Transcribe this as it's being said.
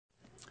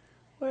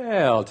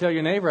Well, tell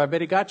your neighbor, I bet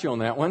he got you on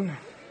that one.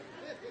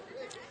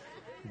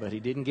 But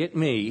he didn't get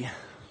me.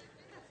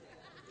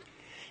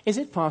 Is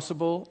it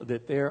possible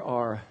that there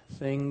are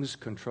things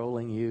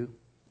controlling you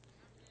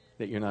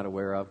that you're not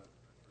aware of?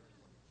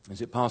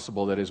 Is it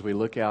possible that as we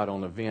look out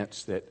on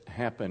events that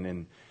happen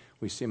and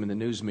we see them in the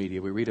news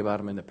media, we read about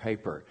them in the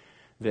paper,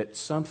 that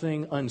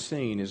something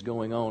unseen is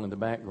going on in the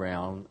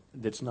background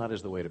that's not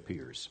as the way it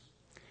appears?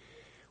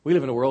 We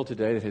live in a world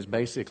today that has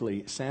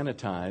basically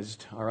sanitized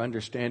our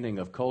understanding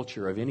of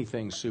culture, of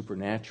anything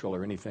supernatural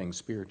or anything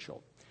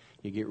spiritual.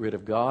 You get rid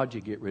of God, you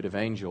get rid of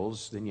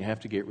angels, then you have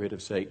to get rid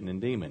of Satan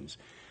and demons.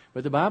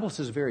 But the Bible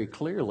says very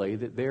clearly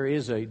that there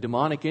is a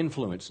demonic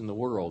influence in the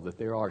world, that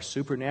there are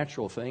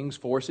supernatural things,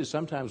 forces.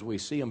 Sometimes we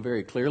see them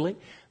very clearly,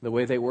 the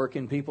way they work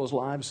in people's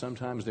lives.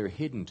 Sometimes they're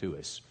hidden to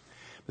us.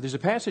 But there's a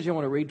passage I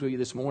want to read to you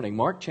this morning,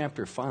 Mark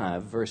chapter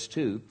 5, verse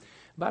 2,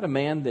 about a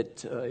man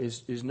that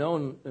is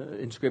known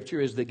in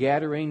Scripture as the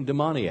Gadarene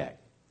demoniac.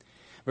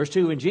 Verse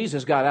 2, when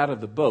Jesus got out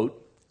of the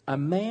boat, a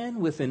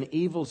man with an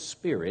evil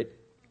spirit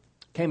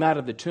came out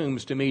of the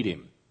tombs to meet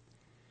him.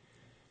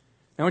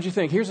 Now, what you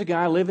think? Here's a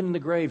guy living in the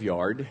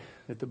graveyard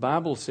that the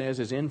Bible says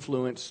is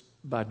influenced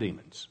by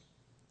demons.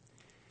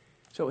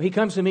 So he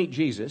comes to meet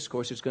Jesus. Of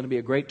course, it's going to be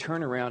a great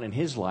turnaround in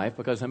his life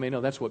because,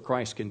 that's what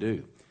Christ can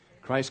do.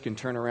 Christ can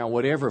turn around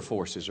whatever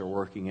forces are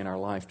working in our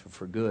life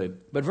for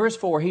good. But verse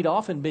 4, he'd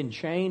often been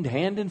chained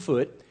hand and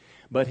foot,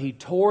 but he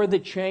tore the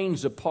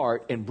chains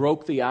apart and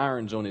broke the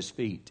irons on his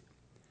feet.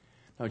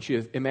 Now,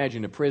 you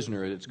imagine a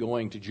prisoner that's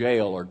going to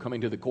jail or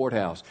coming to the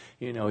courthouse.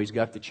 He's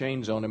got the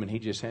chains on him and he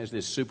just has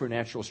this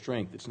supernatural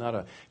strength. It's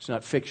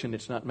not fiction,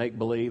 it's not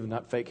make-believe,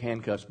 not fake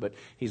handcuffs, but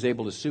he's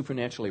able to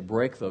supernaturally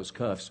break those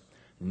cuffs.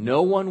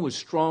 No one was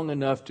strong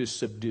enough to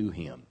subdue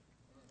him.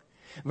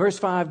 Verse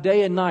 5,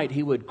 day and night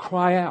he would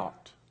cry out.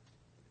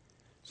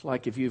 It's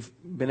like if you've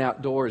been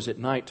outdoors at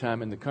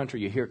nighttime in the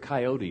country, you hear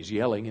coyotes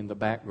yelling in the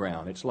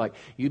background. It's like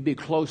you'd be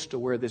close to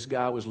where this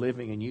guy was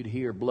living and you'd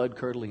hear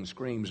blood-curdling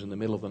screams in the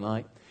middle of the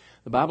night.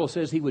 The Bible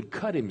says he would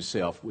cut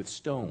himself with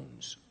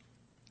stones.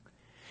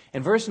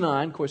 In verse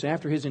 9, of course,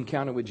 after his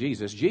encounter with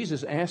Jesus,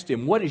 Jesus asked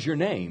him, "What is your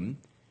name?"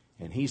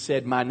 And he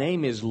said, "My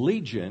name is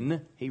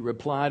Legion." He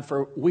replied,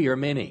 "For we are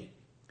many."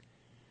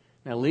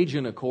 Now,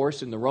 legion, of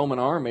course, in the Roman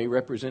army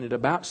represented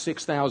about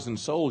 6,000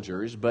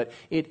 soldiers, but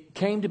it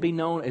came to be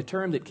known, a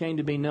term that came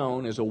to be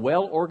known as a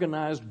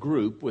well-organized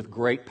group with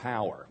great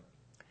power.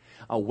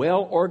 A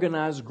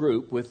well-organized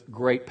group with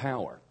great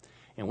power.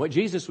 And what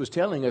Jesus was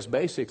telling us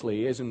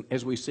basically is,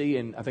 as we see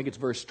in, I think it's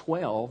verse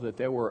 12, that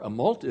there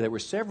were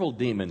several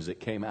demons that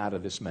came out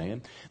of this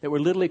man that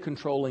were literally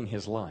controlling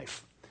his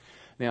life.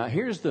 Now,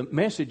 here's the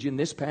message in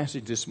this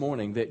passage this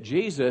morning, that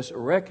Jesus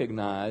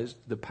recognized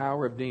the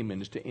power of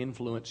demons to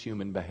influence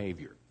human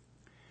behavior.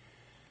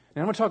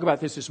 Now, I'm going to talk about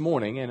this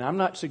morning, and I'm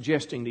not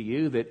suggesting to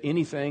you that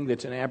anything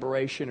that's an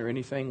aberration or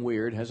anything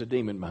weird has a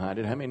demon behind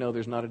it. How many know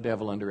there's not a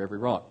devil under every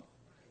rock?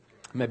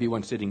 Maybe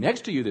one sitting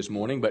next to you this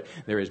morning, but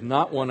there is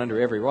not one under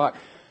every rock.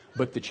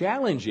 But the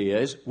challenge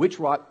is, which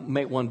rock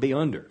may one be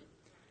under?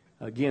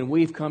 Again,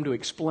 we've come to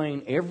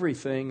explain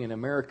everything in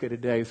America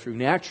today through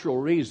natural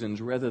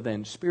reasons rather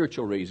than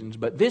spiritual reasons.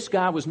 But this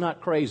guy was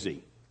not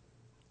crazy.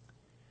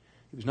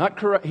 He was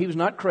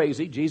not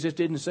crazy. Jesus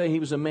didn't say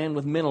he was a man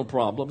with mental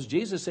problems.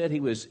 Jesus said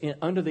he was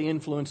under the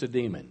influence of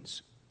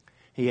demons.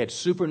 He had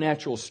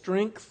supernatural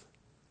strength.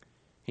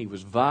 He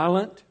was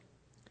violent.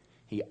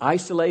 He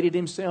isolated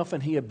himself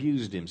and he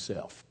abused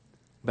himself.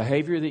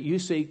 Behavior that you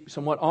see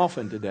somewhat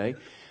often today.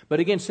 But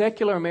again,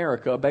 secular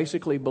America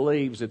basically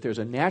believes that there's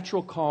a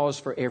natural cause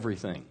for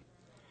everything.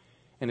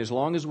 And as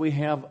long as we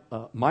have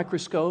a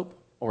microscope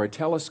or a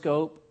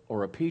telescope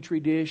or a petri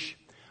dish,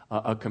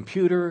 a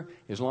computer,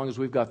 as long as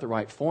we've got the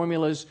right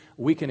formulas,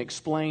 we can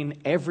explain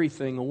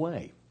everything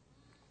away.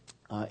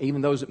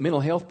 Even those mental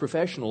health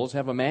professionals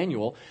have a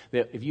manual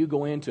that if you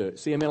go in to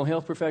see a mental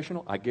health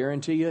professional, I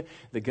guarantee you,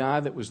 the guy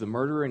that was the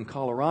murderer in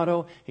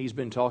Colorado, he's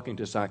been talking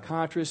to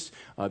psychiatrists.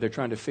 They're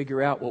trying to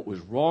figure out what was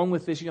wrong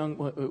with this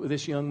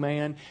young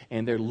man,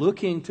 and they're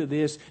looking to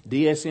this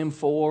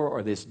DSM-4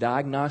 or this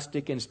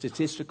Diagnostic and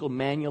Statistical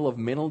Manual of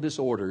Mental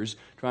Disorders,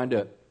 trying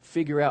to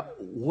figure out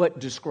what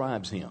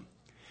describes him.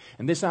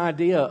 And this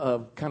idea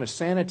of kind of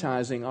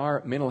sanitizing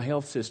our mental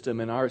health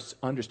system and our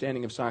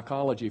understanding of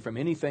psychology from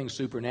anything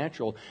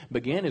supernatural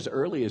began as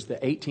early as the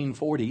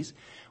 1840s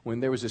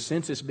when there was a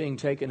census being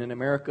taken in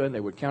America and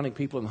they were counting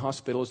people in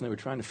hospitals and they were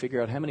trying to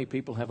figure out how many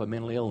people have a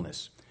mental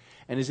illness.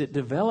 And as it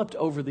developed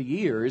over the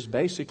years,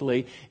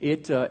 basically,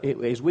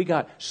 as we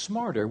got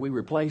smarter, we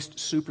replaced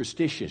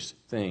superstitious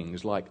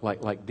things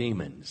like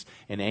demons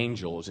and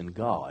angels and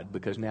God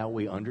because now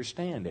we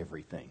understand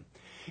everything.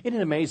 Isn't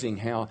it amazing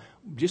how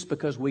just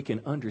because we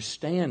can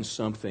understand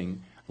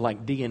something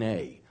like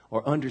DNA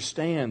or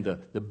understand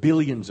the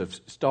billions of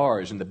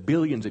stars and the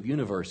billions of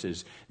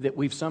universes, that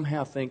we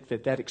somehow think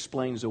that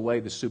explains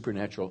away the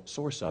supernatural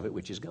source of it,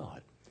 which is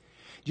God.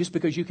 Just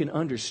because you can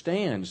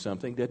understand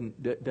something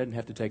doesn't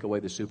have to take away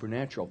the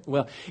supernatural.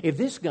 Well, if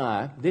this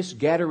guy, this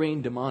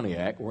Gadarene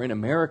demoniac, were in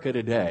America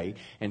today,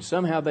 and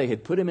somehow they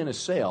had put him in a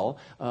cell,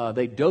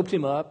 they doped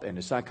him up, and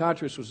a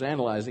psychiatrist was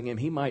analyzing him,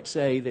 he might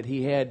say that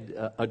he had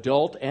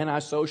adult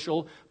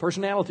antisocial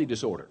personality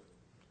disorder.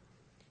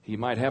 He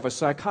might have a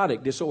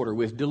psychotic disorder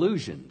with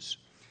delusions.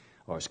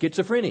 Or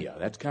schizophrenia.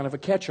 That's kind of a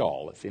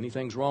catch-all. If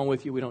anything's wrong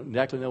with you, we don't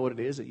exactly know what it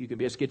is, that you can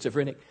be a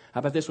schizophrenic. How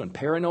about this one?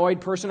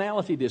 Paranoid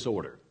personality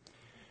disorder.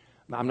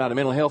 I'm not a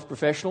mental health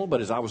professional,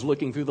 but as I was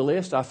looking through the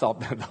list, I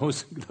thought that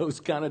those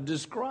kind of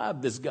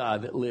describe this guy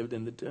that lived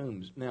in the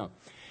tombs. Now,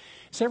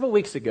 several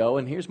weeks ago,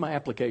 and here's my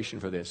application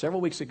for this.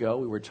 Several weeks ago,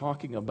 we were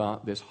talking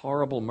about this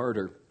horrible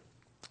murder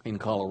in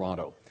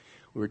Colorado.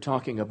 We were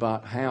talking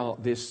about how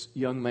this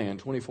young man,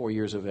 24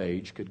 years of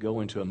age, could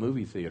go into a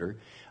movie theater,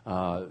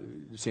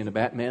 seeing a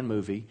Batman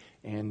movie,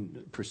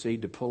 and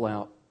proceed to pull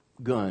out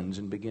guns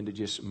and begin to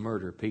just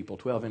murder people.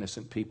 12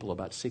 innocent people,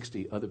 about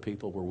 60 other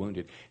people were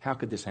wounded. How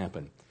could this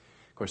happen?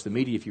 Of course, the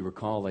media, if you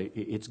recall,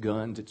 it's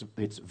guns,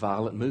 it's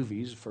violent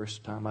movies.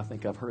 First time I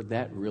think I've heard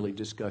that really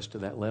discussed to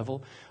that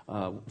level.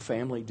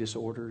 Family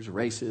disorders,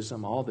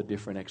 racism, all the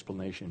different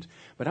explanations.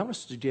 But I want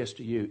to suggest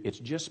to you, it's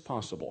just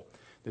possible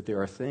that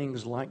there are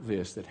things like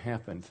this that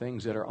happen,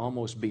 things that are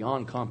almost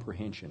beyond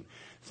comprehension,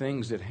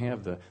 things that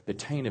have the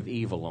taint of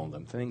evil on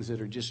them, things that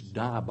are just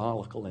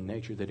diabolical in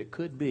nature, that it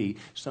could be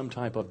some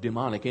type of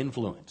demonic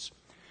influence.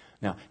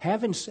 Now,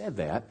 having said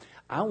that,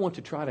 I want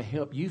to try to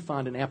help you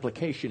find an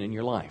application in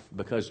your life,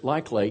 because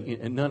likely,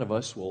 and none of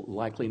us will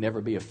likely never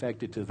be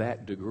affected to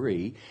that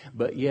degree,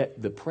 but yet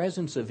the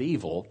presence of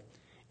evil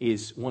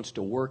wants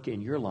to work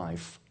in your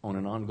life on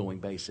an ongoing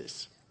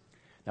basis.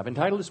 Now, I've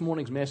entitled this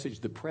morning's message,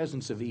 The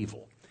Presence of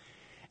Evil.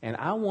 And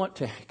I want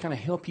to kind of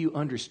help you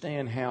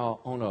understand how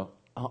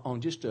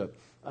on just a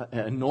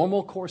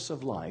normal course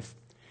of life,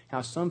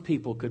 how some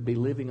people could be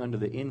living under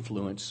the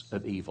influence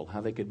of evil,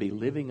 how they could be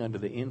living under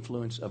the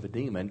influence of a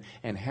demon,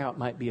 and how it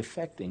might be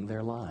affecting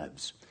their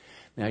lives.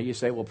 Now, you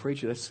say, well,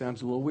 preacher, that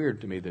sounds a little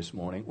weird to me this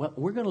morning. Well,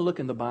 we're going to look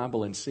in the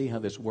Bible and see how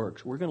this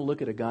works. We're going to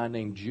look at a guy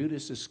named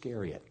Judas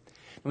Iscariot.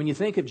 When you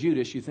think of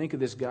Judas, you think of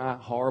this guy,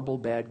 horrible,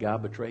 bad guy,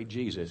 betrayed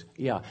Jesus.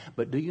 Yeah,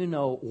 but do you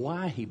know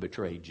why he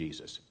betrayed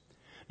Jesus?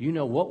 Do you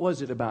know what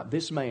was it about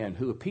this man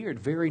who appeared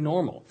very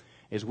normal?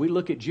 As we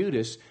look at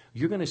Judas,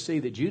 you're going to see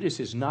that Judas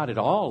is not at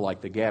all like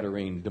the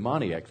Gadarene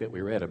demoniac that we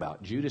read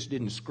about. Judas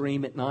didn't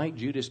scream at night.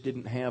 Judas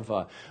didn't have,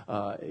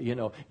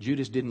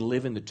 Judas didn't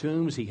live in the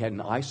tombs. He hadn't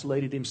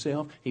isolated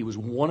himself. He was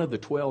one of the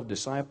 12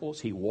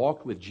 disciples. He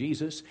walked with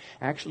Jesus.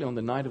 Actually, on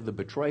the night of the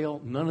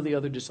betrayal, none of the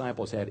other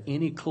disciples had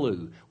any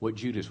clue what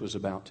Judas was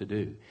about to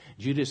do.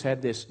 Judas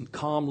had this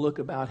calm look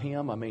about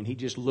him. I mean, he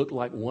just looked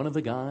like one of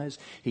the guys.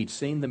 He'd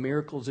seen the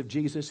miracles of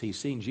Jesus. He'd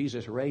seen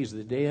Jesus raise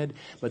the dead.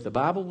 But the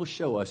Bible will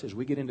show us, as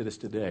we get into this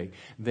today,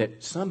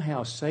 that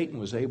somehow Satan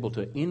was able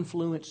to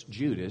influence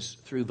Judas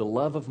through the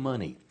love of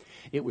money.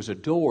 It was a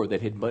door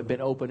that had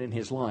been open in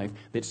his life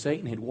that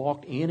Satan had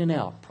walked in and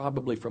out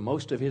probably for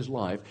most of his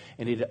life,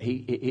 and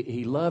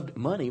he loved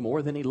money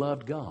more than he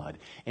loved God.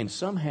 And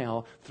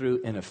somehow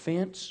through an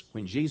offense,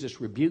 when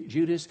Jesus rebuked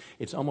Judas,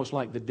 it's almost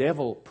like the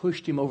devil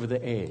pushed him over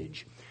the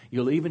edge.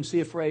 You'll even see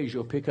a phrase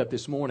you'll pick up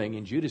this morning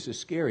in Judas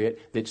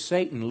Iscariot that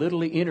Satan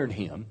literally entered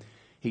him.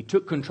 He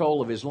took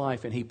control of his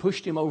life and he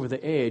pushed him over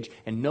the edge,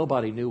 and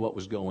nobody knew what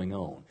was going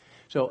on.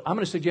 So I'm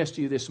going to suggest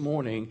to you this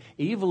morning,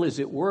 evil is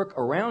at work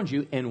around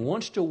you and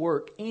wants to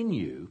work in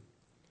you,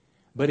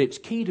 but it's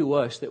key to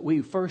us that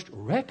we first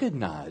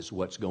recognize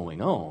what's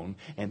going on,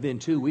 and then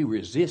two, we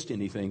resist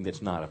anything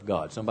that's not of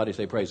God. Somebody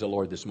say praise the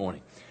Lord this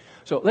morning.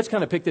 So let's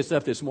kind of pick this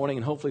up this morning,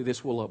 and hopefully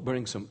this will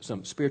bring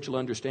some spiritual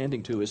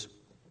understanding to us.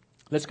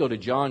 Let's go to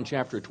John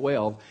chapter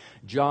 12.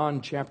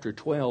 John chapter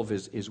 12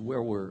 is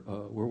where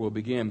we'll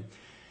begin.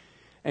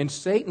 And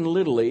Satan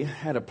literally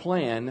had a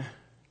plan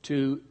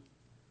to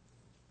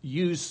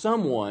use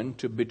someone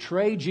to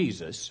betray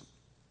Jesus,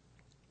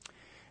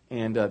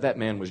 and that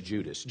man was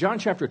Judas. John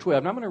chapter 12,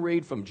 and I'm going to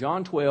read from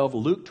John 12,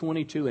 Luke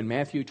 22, and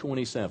Matthew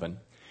 27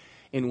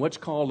 in what's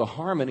called a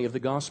harmony of the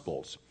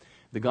Gospels.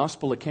 The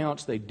gospel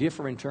accounts, they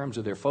differ in terms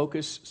of their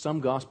focus. Some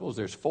gospels,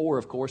 there's 4,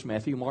 of course,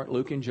 Matthew, Mark,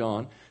 Luke, and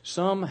John.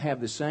 Some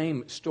have the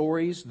same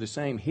stories, the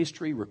same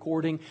history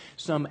recording.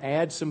 Some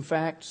add some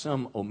facts,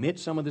 some omit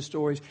some of the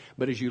stories.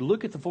 But as you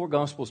look at the 4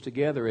 gospels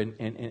together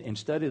and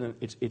study them,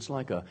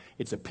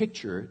 it's a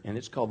picture, and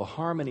it's called the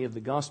harmony of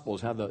the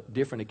gospels, how the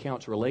different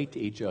accounts relate to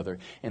each other.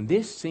 And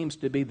this seems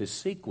to be the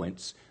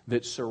sequence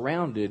that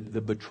surrounded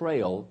the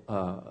betrayal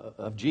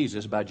of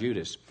Jesus by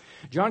Judas.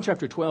 John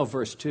chapter 12,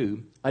 verse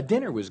 2, a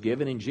dinner was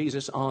given in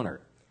Jesus'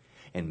 honor,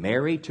 and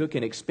Mary took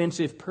an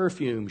expensive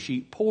perfume.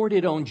 She poured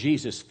it on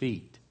Jesus'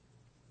 feet.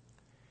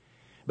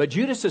 But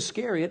Judas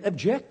Iscariot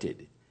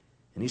objected,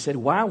 and he said,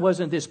 why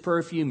wasn't this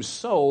perfume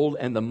sold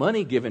and the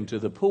money given to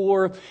the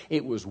poor?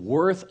 It was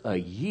worth a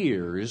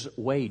year's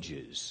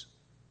wages.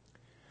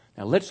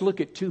 Now let's look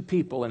at 2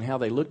 people and how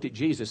they looked at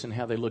Jesus and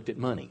how they looked at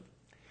money.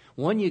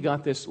 One, you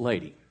got this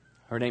lady.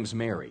 Her name's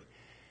Mary.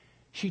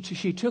 She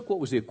took what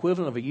was the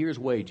equivalent of a year's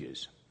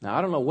wages. Now,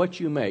 I don't know what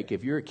you make.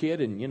 If you're a kid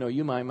and,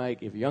 you might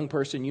make, if you're a young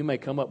person, you may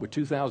come up with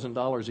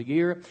 $2,000 a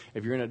year.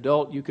 If you're an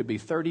adult, you could be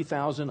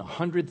 $30,000,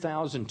 $100,000,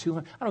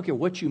 $200,000. I don't care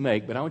what you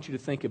make, but I want you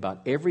to think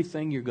about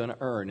everything you're going to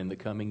earn in the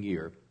coming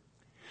year.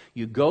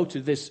 You go to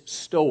this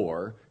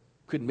store,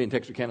 couldn't be in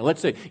Texarkana. Let's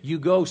say you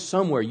go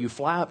somewhere, you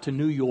fly up to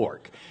New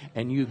York,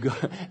 and you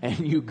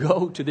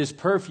go to this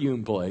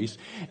perfume place,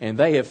 and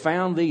they have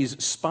found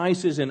these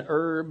spices and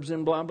herbs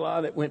and blah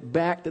blah that went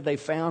back that they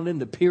found in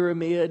the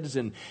pyramids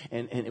and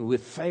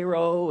with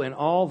Pharaoh and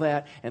all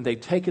that, and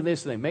they've taken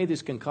this and they made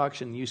this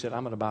concoction, and you said,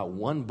 I'm going to buy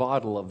one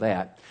bottle of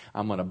that.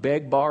 I'm going to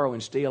beg, borrow,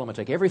 and steal. I'm going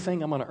to take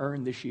everything I'm going to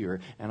earn this year,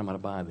 and I'm going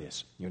to buy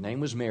this. Your name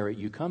was Mary.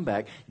 You come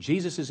back.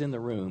 Jesus is in the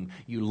room.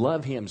 You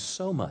love him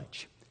so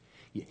much.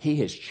 He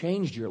has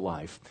changed your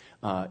life.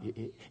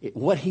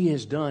 What he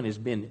has done has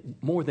been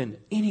more than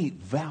any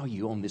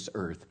value on this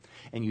earth.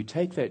 And you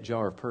take that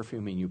jar of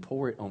perfume and you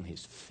pour it on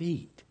his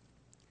feet.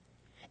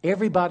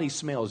 Everybody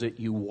smells it.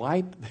 You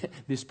wipe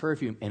this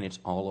perfume and it's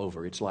all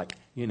over. It's like,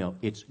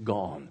 it's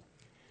gone.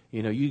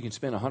 You can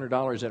spend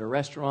 $100 at a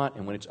restaurant,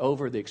 and when it's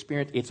over, the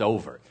experience, it's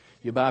over.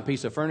 You buy a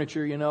piece of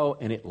furniture,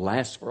 and it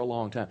lasts for a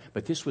long time.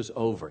 But this was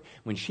over.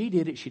 When she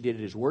did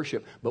it as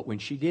worship. But when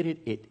she did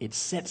it, it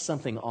set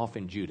something off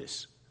in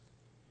Judas.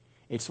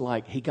 It's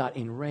like he got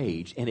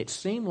enraged, and it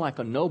seemed like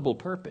a noble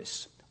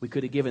purpose. We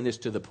could have given this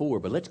to the poor,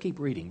 but let's keep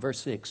reading. Verse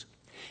 6.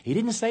 He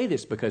didn't say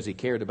this because he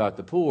cared about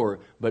the poor,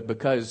 but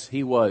because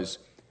he was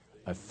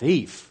a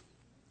thief.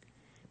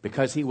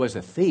 Because he was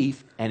a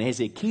thief, and as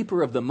a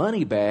keeper of the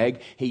money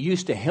bag, he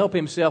used to help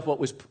himself what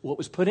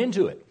was put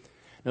into it.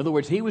 In other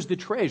words, he was the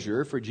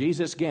treasurer for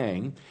Jesus'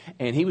 gang,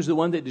 and he was the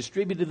one that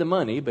distributed the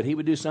money, but he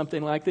would do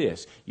something like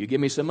this. You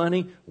give me some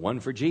money, one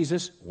for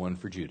Jesus, one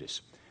for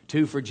Judas.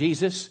 Two for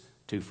Jesus,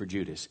 two for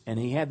Judas. And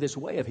he had this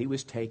way of he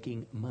was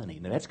taking money.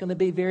 Now that's going to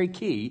be very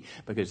key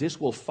because this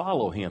will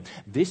follow him.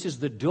 This is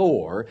the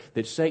door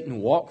that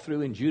Satan walked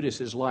through in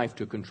Judas's life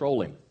to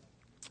control him.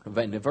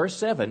 In verse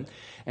 7,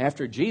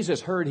 after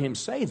Jesus heard him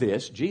say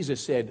this,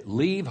 Jesus said,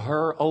 leave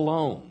her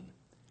alone.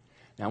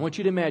 Now I want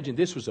you to imagine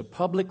this was a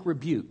public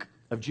rebuke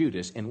of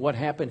Judas, and what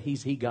happened?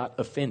 He got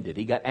offended.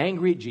 He got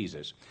angry at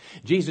Jesus.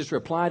 Jesus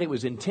replied, it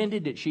was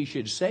intended that she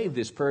should save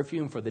this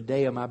perfume for the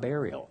day of my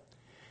burial.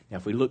 Now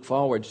if we look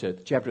forward to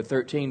chapter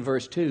 13,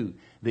 verse 2,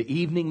 the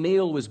evening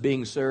meal was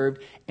being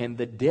served, and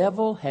the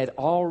devil had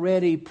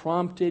already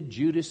prompted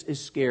Judas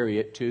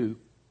Iscariot to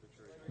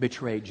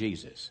betray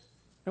Jesus.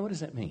 Now what does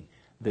that mean?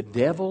 The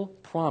devil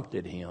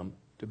prompted him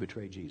to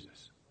betray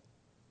Jesus.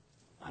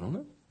 I don't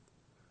know.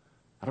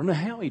 I don't know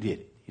how he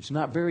did it. It's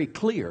not very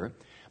clear.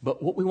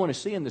 But what we want to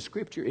see in the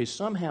Scripture is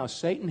somehow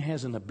Satan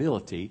has an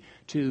ability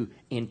to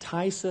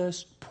entice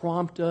us,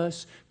 prompt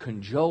us,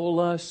 cajole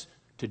us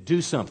to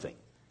do something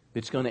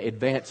that's going to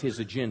advance his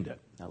agenda.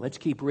 Now let's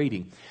keep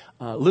reading.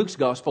 Luke's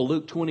Gospel,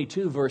 Luke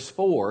 22, verse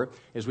 4,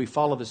 as we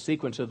follow the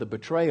sequence of the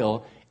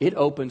betrayal, it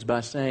opens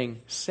by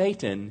saying,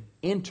 Satan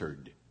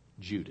entered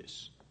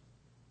Judas.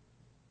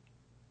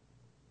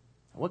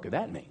 What could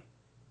that mean?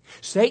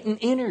 Satan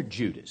entered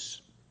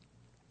Judas.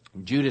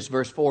 Judas,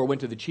 verse 4,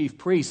 went to the chief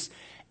priests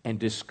and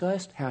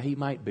discussed how he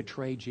might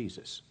betray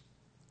Jesus.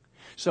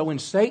 So when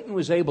Satan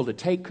was able to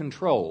take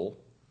control,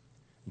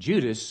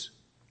 Judas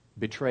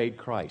betrayed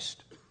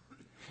Christ.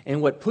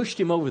 And what pushed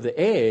him over the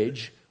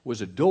edge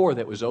was a door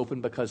that was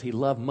open because he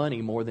loved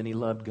money more than he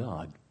loved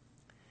God.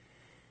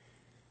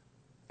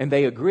 And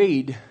they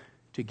agreed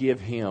to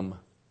give him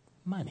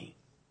money.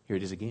 Here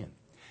it is again.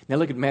 Now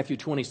look at Matthew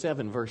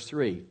 27, verse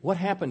 3. What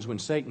happens when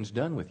Satan's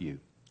done with you?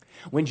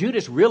 When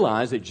Judas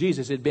realized that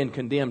Jesus had been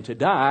condemned to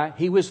die,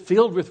 he was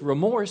filled with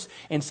remorse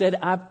and said,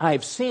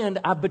 I've sinned,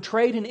 I've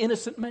betrayed an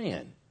innocent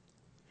man.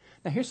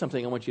 Now here's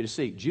something I want you to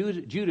see.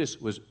 Judas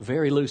was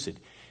very lucid.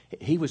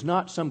 He was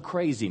not some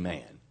crazy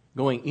man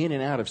going in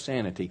and out of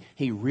sanity.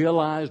 He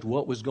realized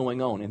what was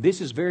going on. And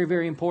this is very,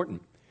 very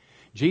important.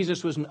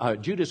 Judas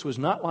was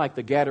not like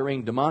the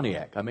Gadarene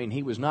demoniac. I mean,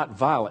 he was not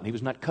violent. He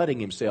was not cutting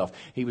himself.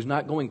 He was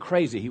not going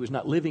crazy. He was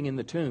not living in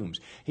the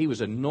tombs. He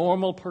was a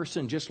normal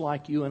person just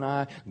like you and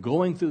I,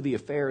 going through the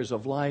affairs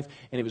of life.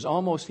 And it was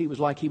almost, he was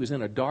like he was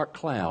in a dark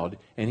cloud,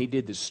 and he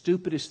did the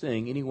stupidest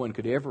thing anyone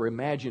could ever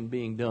imagine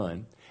being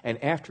done.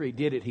 And after he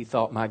did it, he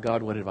thought, my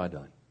God, what have I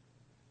done?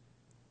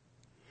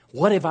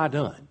 What have I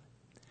done?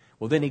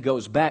 Well, then he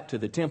goes back to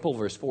the temple,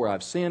 verse 4,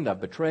 I've sinned, I've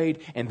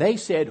betrayed. And they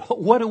said,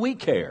 what do we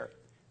care?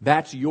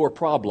 That's your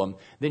problem.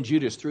 Then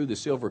Judas threw the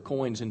silver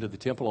coins into the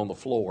temple on the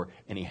floor,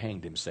 and he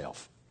hanged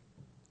himself.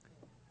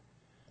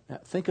 Now,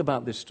 think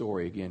about this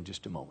story again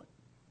just a moment.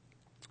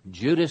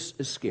 Judas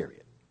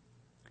Iscariot.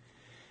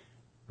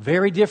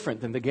 Very different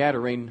than the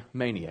Gadarene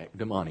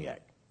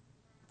demoniac.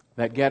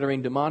 That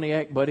Gadarene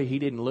demoniac, buddy, he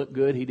didn't look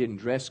good. He didn't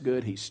dress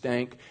good. He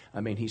stank.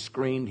 I mean, he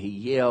screamed. He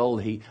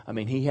yelled. He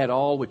had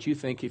all what you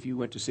think if you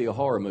went to see a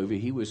horror movie.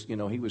 He was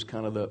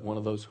kind of one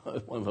of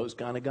those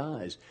kind of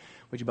guys.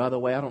 Which, by the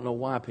way, I don't know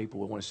why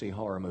people would want to see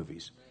horror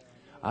movies.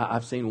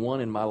 I've seen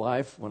one in my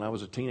life when I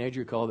was a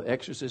teenager called The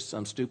Exorcist.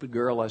 Some stupid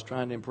girl I was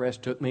trying to impress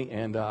took me,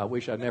 and I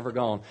wish I'd never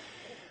gone.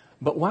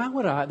 But why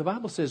would I? The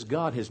Bible says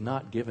God has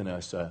not given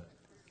us a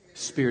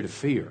spirit of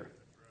fear,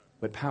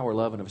 but power,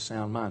 love, and of a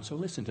sound mind. So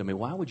listen to me.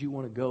 Why would you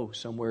want to go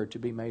somewhere to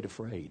be made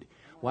afraid?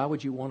 Why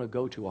would you want to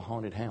go to a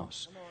haunted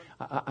house?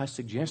 I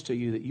suggest to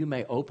you that you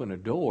may open a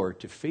door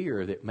to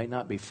fear that may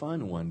not be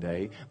fun one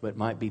day, but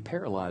might be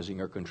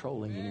paralyzing or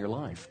controlling in your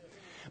life.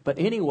 But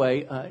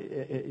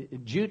anyway,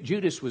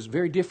 Judas was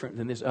very different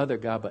than this other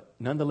guy, but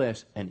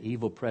nonetheless, an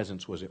evil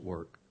presence was at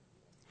work.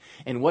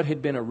 And what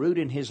had been a root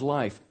in his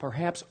life,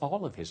 perhaps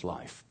all of his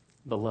life,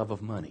 the love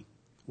of money.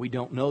 We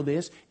don't know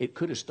this. It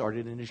could have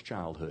started in his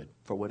childhood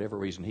for whatever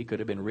reason. He could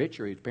have been rich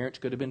or his parents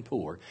could have been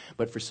poor.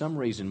 But for some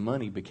reason,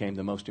 money became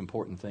the most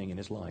important thing in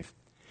his life.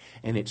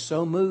 And it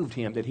so moved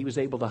him that he was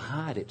able to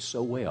hide it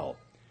so well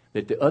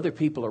that the other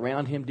people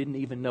around him didn't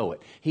even know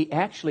it. It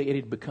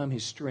had become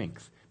his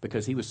strength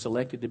because he was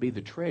selected to be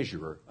the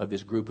treasurer of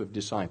this group of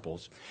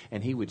disciples,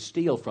 and he would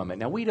steal from it.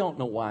 Now, we don't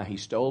know why he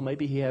stole.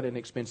 Maybe he had an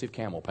expensive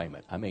camel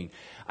payment. I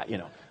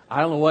don't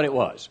know what it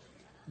was.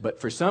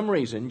 But for some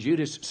reason,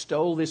 Judas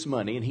stole this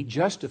money, and he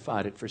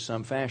justified it for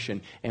some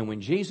fashion. And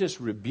when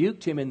Jesus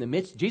rebuked him in the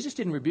midst, Jesus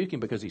didn't rebuke him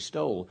because he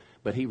stole,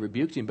 but he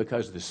rebuked him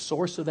because the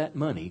source of that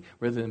money,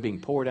 rather than being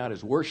poured out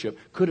as worship,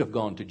 could have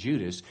gone to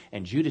Judas.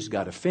 And Judas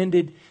got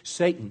offended.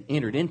 Satan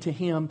entered into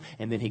him,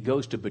 and then he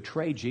goes to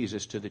betray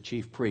Jesus to the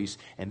chief priests.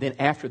 And then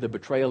after the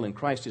betrayal and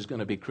Christ is going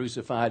to be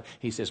crucified,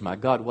 he says, "My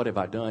God, what have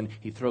I done?"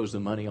 He throws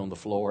the money on the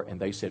floor, and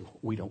they said,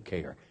 "We don't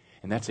care."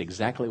 And that's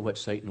exactly what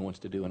Satan wants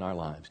to do in our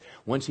lives.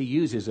 Once he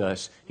uses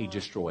us, he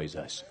destroys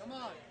us.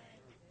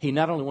 He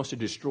not only wants to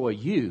destroy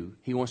you,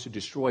 he wants to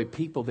destroy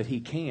people that he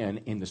can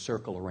in the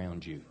circle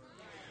around you.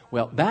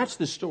 Well, that's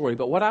the story.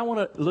 But what I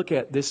want to look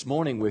at this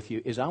morning with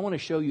you is I want to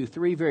show you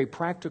 3 very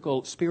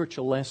practical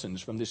spiritual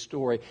lessons from this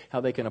story, how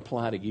they can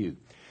apply to you.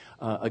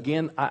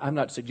 Again, I'm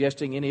not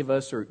suggesting any of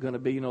us are going to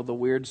be, the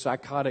weird,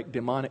 psychotic,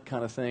 demonic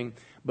kind of thing.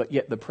 But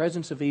yet the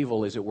presence of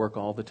evil is at work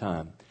all the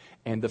time.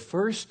 And the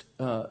first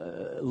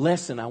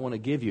lesson I want to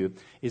give you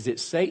is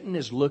that Satan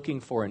is looking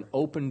for an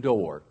open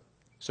door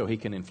so he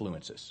can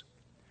influence us.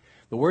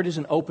 The word is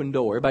an open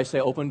door. Everybody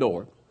say open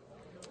door.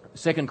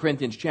 2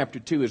 Corinthians chapter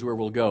 2 is where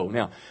we'll go.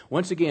 Now,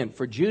 once again,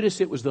 for Judas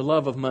it was the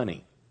love of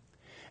money.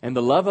 And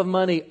the love of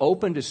money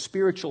opened a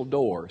spiritual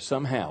door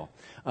somehow.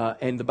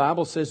 And the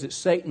Bible says that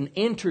Satan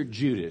entered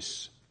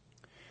Judas.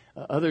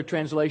 Other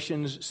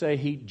translations say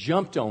he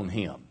jumped on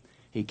him.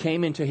 He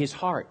came into his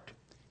heart.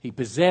 He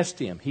possessed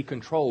him. He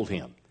controlled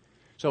him.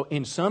 So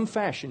in some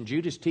fashion,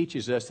 Judas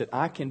teaches us that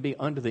I can be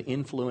under the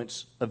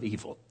influence of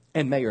evil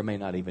and may or may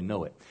not even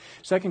know it.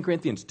 2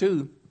 Corinthians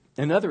 2,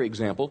 another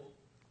example,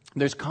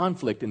 there's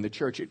conflict in the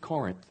church at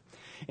Corinth.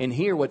 And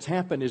here what's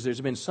happened is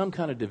there's been some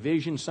kind of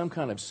division, some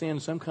kind of sin,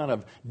 some kind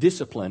of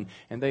discipline,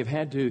 and they've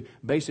had to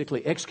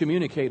basically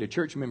excommunicate a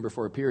church member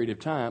for a period of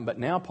time. But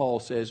now Paul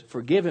says,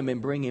 forgive him and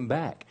bring him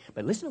back.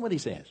 But listen to what he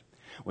says.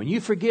 When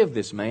you forgive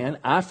this man,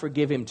 I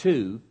forgive him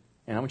too.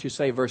 And I want you to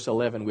say verse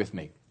 11 with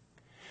me.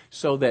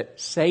 So that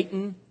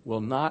Satan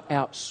will not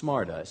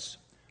outsmart us,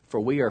 for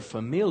we are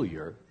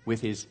familiar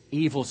with his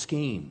evil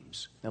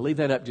schemes. Now leave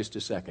that up just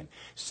a second.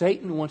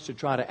 Satan wants to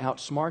try to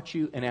outsmart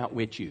you and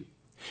outwit you.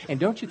 And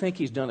don't you think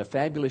he's done a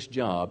fabulous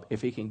job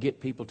if he can get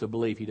people to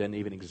believe he doesn't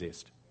even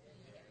exist?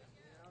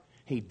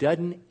 He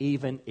doesn't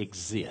even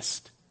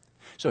exist.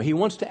 So he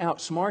wants to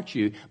outsmart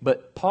you,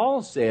 but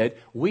Paul said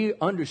we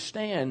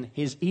understand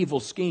his evil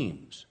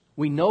schemes.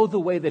 We know the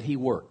way that he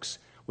works.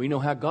 We know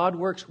how God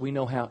works. We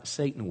know how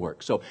Satan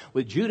works. So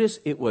with Judas,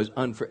 it was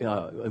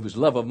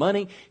love of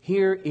money.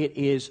 Here it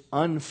is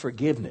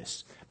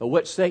unforgiveness. But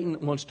what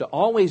Satan wants to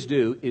always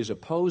do is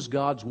oppose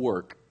God's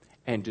work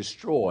and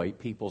destroy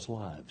people's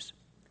lives.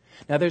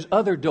 Now there's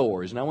other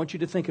doors, and I want you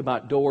to think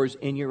about doors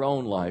in your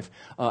own life.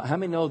 How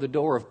many know the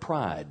door of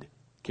pride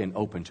can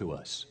open to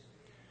us?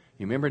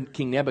 You remember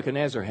King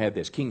Nebuchadnezzar had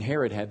this. King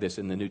Herod had this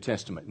in the New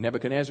Testament.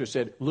 Nebuchadnezzar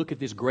said, look at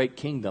this great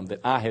kingdom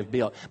that I have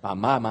built by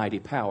my mighty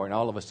power. And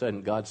all of a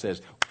sudden, God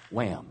says,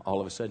 wham,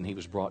 all of a sudden he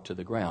was brought to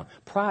the ground.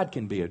 Pride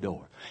can be a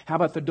door. How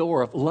about the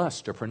door of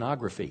lust or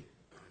pornography?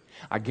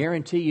 I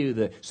guarantee you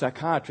the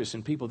psychiatrists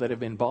and people that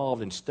have been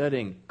involved in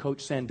studying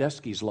Coach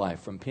Sandusky's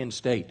life from Penn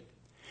State,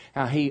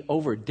 how he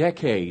over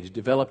decades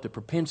developed a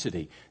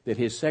propensity that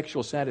his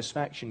sexual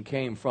satisfaction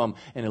came from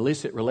an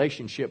illicit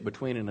relationship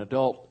between an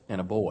adult and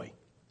a boy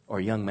or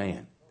a young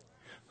man.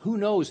 Who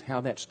knows how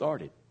that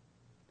started?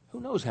 Who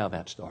knows how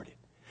that started?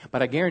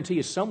 But I guarantee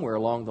you somewhere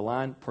along the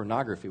line,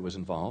 pornography was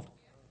involved.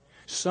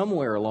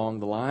 Somewhere along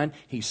the line,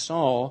 he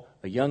saw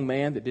a young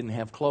man that didn't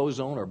have clothes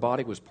on or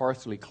body was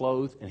partially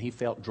clothed, and he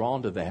felt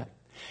drawn to that.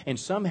 And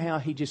somehow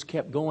he just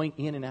kept going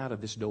in and out of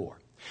this door.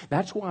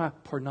 That's why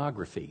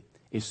pornography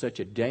is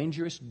such a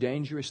dangerous,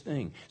 dangerous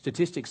thing.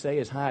 Statistics say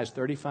as high as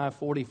 35,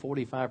 40,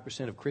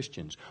 45% of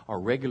Christians are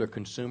regular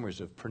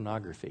consumers of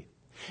pornography.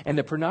 And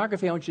the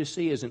pornography I want you to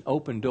see is an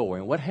open door.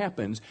 And what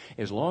happens,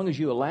 as long as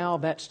you allow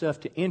that stuff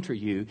to enter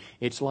you,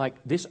 it's like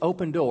this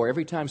open door.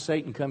 Every time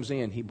Satan comes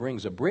in, he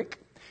brings a brick,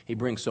 he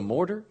brings some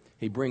mortar,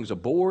 he brings a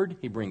board,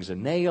 he brings a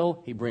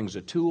nail, he brings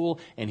a tool,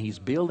 and he's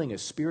building a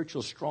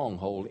spiritual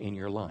stronghold in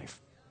your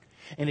life.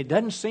 And it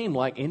doesn't seem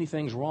like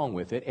anything's wrong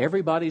with it.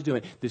 Everybody's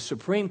doing it. The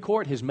Supreme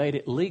Court has made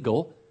it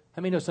legal.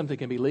 How many know something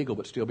can be legal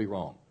but still be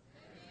wrong?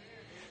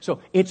 So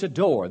it's a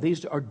door.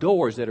 These are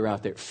doors that are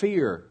out there.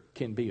 Fear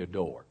can be a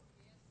door.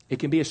 It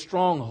can be a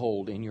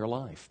stronghold in your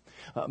life.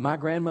 My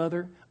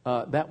grandmother,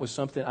 that was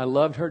something, I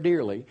loved her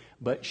dearly,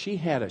 but she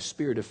had a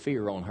spirit of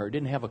fear on her,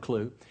 didn't have a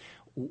clue.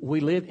 We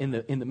lived in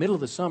the middle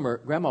of the summer.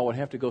 Grandma would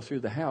have to go through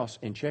the house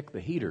and check the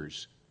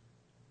heaters,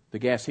 the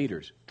gas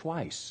heaters,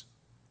 twice.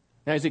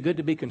 Now, is it good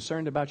to be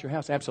concerned about your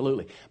house?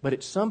 Absolutely. But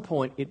at some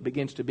point, it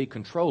begins to be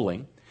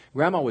controlling.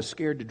 Grandma was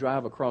scared to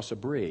drive across a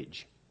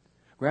bridge.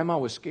 Grandma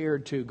was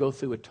scared to go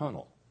through a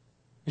tunnel.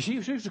 She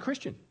was a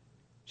Christian.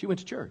 She went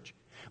to church.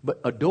 But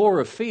a door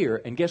of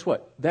fear, and guess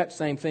what? That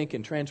same thing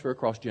can transfer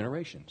across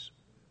generations.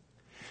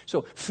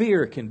 So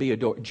fear can be a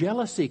door.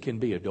 Jealousy can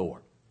be a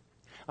door.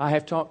 I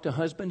have talked to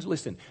husbands,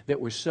 listen, that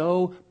were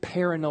so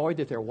paranoid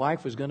that their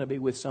wife was going to be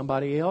with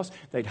somebody else.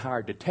 They'd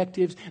hire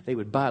detectives. They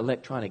would buy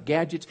electronic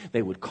gadgets.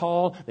 They would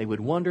call. They would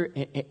wonder.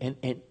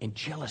 And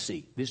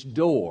jealousy, this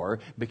door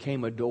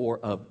became a door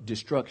of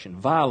destruction,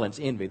 violence,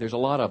 envy. There's a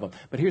lot of them.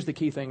 But here's the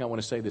key thing I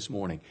want to say this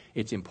morning.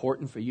 It's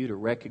important for you to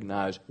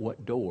recognize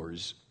what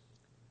doors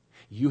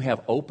you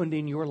have opened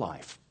in your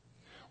life,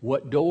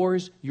 what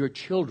doors your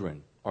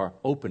children are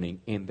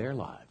opening in their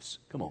lives.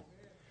 Come on.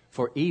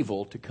 For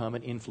evil to come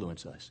and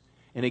influence us.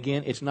 And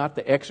again, it's not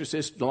the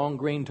exorcist, long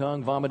green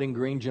tongue, vomiting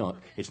green junk.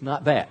 It's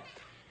not that.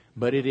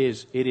 But it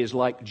is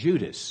like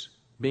Judas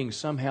being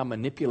somehow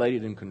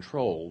manipulated and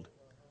controlled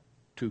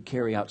to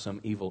carry out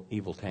some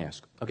evil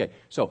task. Okay,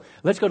 so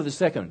let's go to the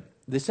second.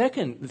 The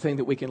second thing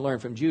that we can learn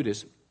from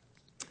Judas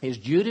is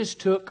Judas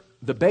took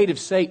the bait of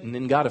Satan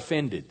and got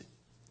offended.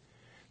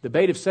 The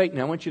bait of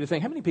Satan, I want you to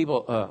think, how many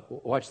people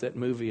watch that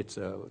movie? It's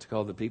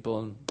called The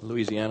People in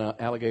Louisiana,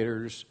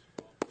 Alligators.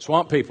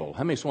 Swamp People.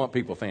 How many Swamp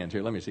People fans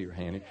here? Let me see your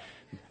hand.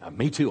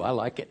 Me too. I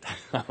like it.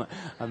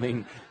 I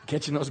mean,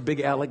 catching those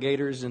big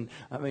alligators, and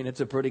I mean, it's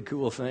a pretty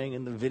cool thing,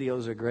 and the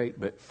videos are great.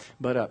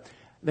 But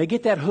they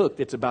get that hook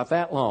that's about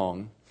that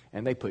long,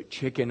 and they put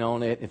chicken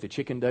on it. If the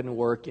chicken doesn't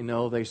work,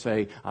 they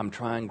say, I'm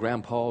trying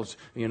Grandpa's,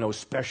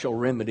 special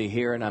remedy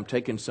here, and I'm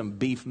taking some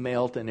beef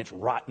melt, and it's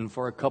rotten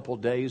for a couple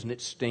days, and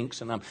it stinks,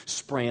 and I'm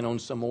spraying on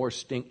some more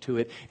stink to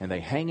it, and they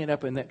hang it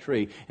up in that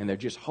tree, and they're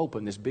just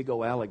hoping this big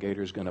old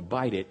alligator is going to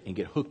bite it and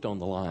get hooked on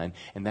the line,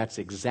 and that's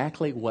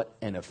exactly what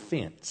an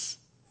offense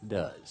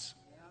does.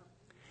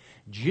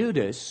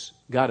 Judas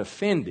got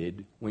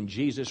offended when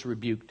Jesus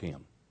rebuked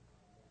him.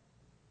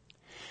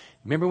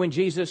 Remember when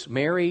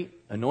Mary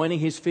anointing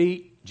his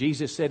feet,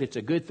 Jesus said it's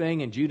a good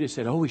thing, and Judas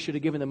said, we should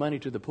have given the money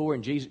to the poor,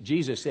 and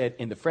Jesus said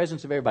in the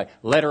presence of everybody,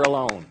 let her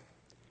alone.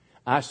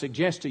 I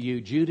suggest to you,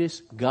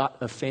 Judas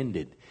got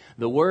offended.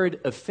 The word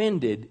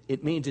offended,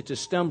 it means it's a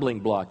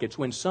stumbling block. It's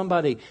when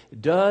somebody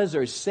does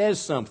or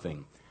says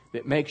something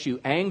that makes you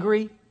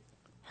angry,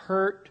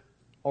 hurt,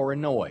 or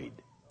annoyed.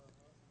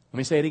 Let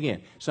me say it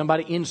again.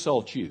 Somebody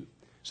insults you.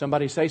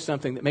 Somebody says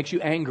something that makes you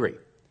angry.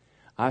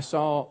 I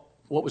saw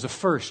what was a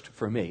first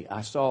for me.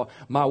 I saw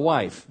my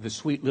wife, the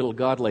sweet little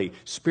godly,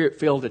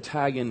 spirit-filled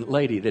Italian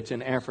lady that's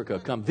in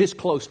Africa, come this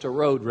close to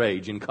road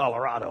rage in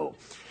Colorado.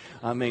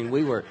 I mean,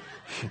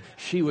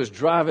 she was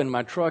driving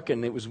my truck,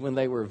 and it was when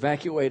they were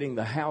evacuating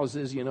the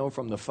houses,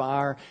 from the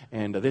fire,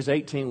 and this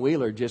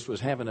 18-wheeler just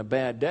was having a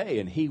bad day,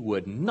 and he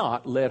would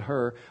not let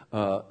her,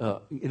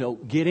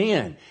 get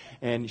in.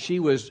 And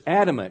she was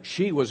adamant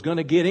she was going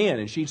to get in,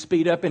 and she'd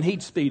speed up, and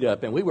he'd speed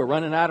up, and we were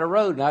running out of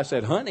road, and I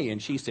said, honey, and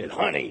she said,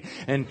 honey,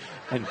 and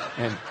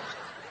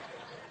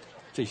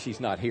see, she's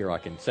not here. I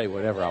can say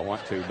whatever I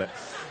want to,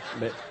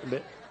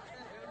 but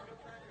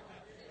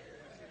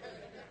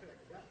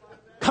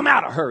come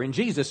out of her in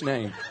Jesus'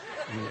 name.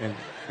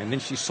 And then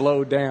she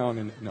slowed down.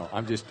 And no,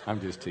 I'm just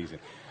teasing.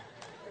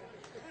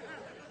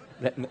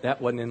 That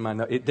wasn't in my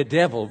notes. The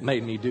devil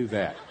made me do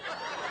that.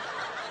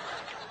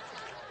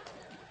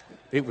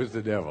 It was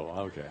the devil.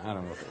 Okay, I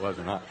don't know if it was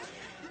or not.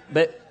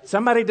 But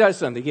somebody does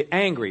something. They get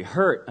angry,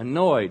 hurt,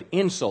 annoyed,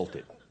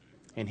 insulted.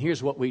 And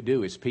here's what we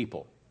do as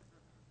people.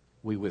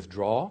 We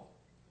withdraw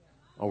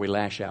or we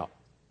lash out.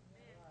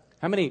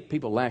 How many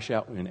people lash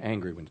out when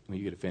angry when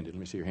you get offended? Let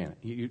me see your hand.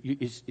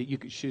 You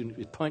could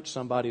shoot, punch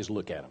somebody, just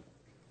look at them.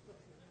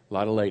 A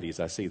lot of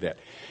ladies, I see that.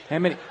 How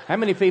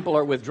many people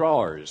are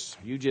withdrawers?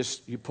 You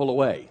pull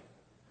away.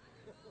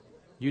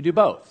 You do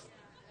both.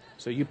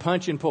 So you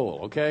punch and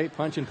pull, okay?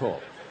 Punch and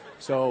pull.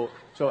 So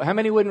how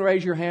many wouldn't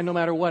raise your hand no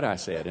matter what I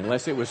said,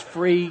 unless it was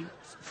free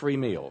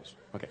meals?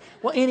 Okay.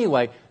 Well,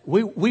 anyway,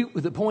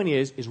 the point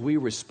is we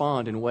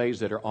respond in ways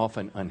that are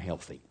often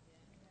unhealthy.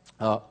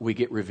 We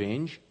get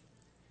revenge.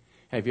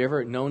 Have you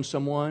ever known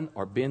someone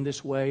or been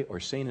this way or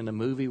seen in a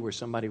movie where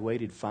somebody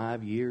waited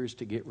 5 years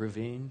to get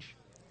revenge?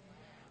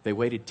 They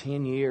waited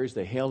 10 years.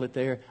 They held it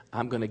there.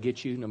 I'm going to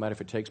get you no matter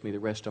if it takes me the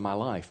rest of my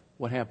life.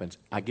 What happens?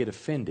 I get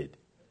offended.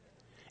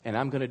 And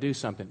I'm going to do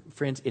something.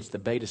 Friends, it's the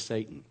bait of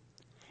Satan.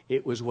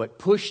 It was what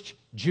pushed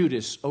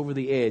Judas over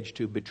the edge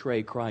to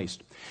betray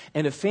Christ.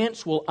 An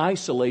offense will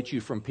isolate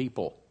you from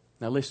people.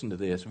 Now listen to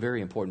this, very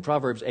important.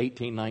 Proverbs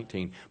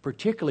 18:19,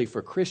 particularly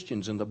for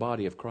Christians in the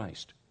body of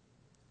Christ.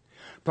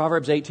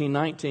 Proverbs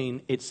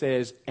 18:19, it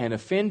says, an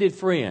offended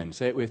friend,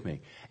 say it with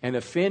me, an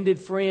offended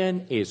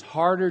friend is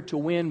harder to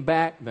win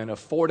back than a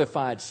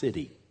fortified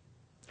city.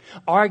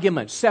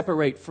 Arguments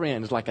separate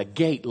friends like a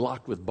gate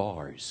locked with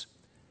bars.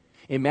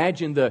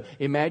 Imagine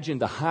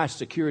the high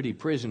security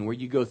prison where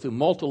you go through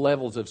multiple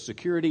levels of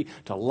security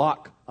to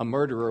lock a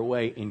murderer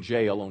away in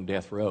jail on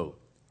death row.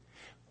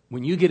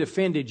 When you get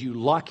offended, you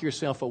lock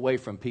yourself away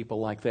from people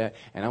like that.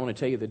 And I want to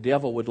tell you, the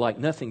devil would like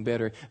nothing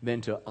better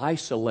than to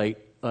isolate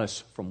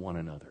us from one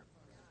another.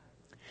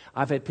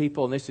 I've had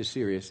people, and this is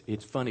serious,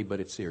 it's funny,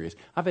 but it's serious.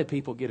 I've had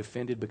people get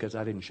offended because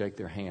I didn't shake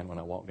their hand when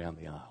I walked down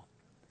the aisle.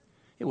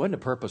 It wasn't a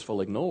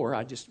purposeful ignore.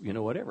 I just,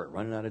 whatever,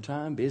 running out of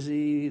time,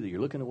 busy, you're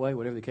looking away,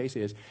 whatever the case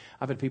is.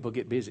 I've had people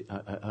get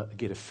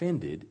get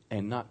offended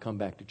and not come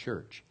back to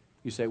church.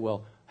 You say,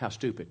 well, how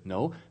stupid.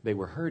 No, they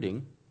were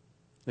hurting.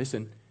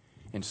 Listen,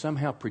 and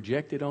somehow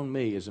projected on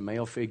me as a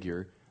male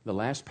figure, the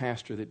last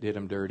pastor that did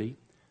them dirty,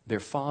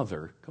 their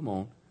father, come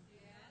on,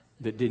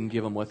 that didn't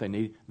give them what they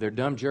needed, their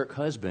dumb jerk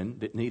husband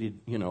that needed,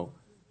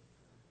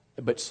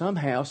 But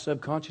somehow,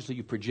 subconsciously,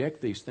 you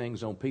project these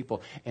things on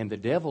people, and the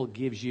devil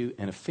gives you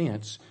an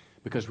offense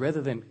because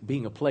rather than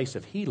being a place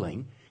of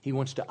healing, he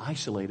wants to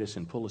isolate us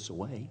and pull us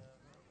away.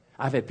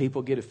 I've had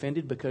people get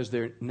offended because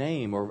their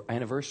name or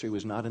anniversary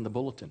was not in the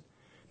bulletin.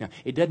 Now,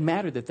 it doesn't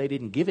matter that they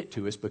didn't give it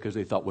to us because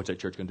they thought, what's that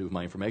church going to do with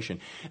my information?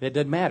 It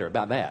doesn't matter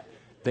about that.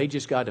 They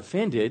just got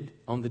offended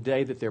on the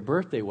day that their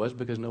birthday was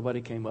because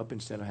nobody came up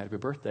and said, I had a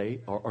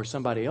birthday, or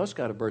somebody else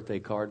got a birthday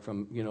card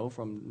from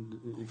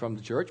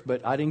the church,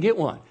 but I didn't get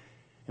one.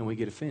 And we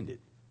get offended.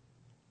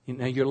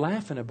 Now, you're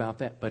laughing about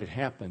that, but it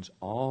happens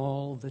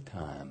all the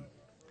time.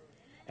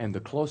 And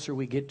the closer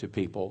we get to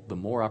people, the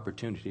more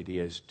opportunity it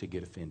is to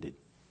get offended.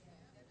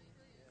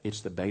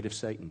 It's the bait of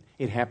Satan.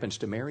 It happens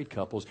to married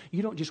couples.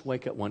 You don't just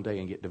wake up one day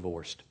and get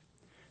divorced.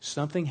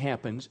 Something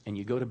happens, and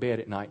you go to bed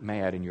at night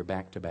mad, and you're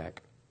back to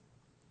back.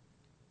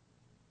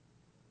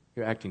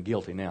 You're acting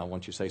guilty now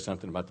once you say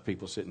something about the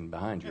people sitting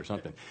behind you or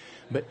something.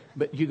 But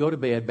you go to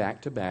bed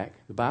back to back.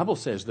 The Bible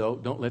says, though,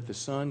 don't let the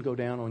sun go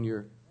down on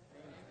your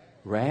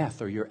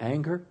wrath or your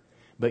anger.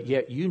 But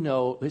yet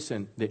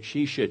listen, that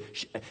she should,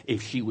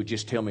 if she would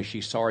just tell me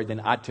she's sorry,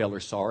 then I'd tell her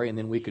sorry, and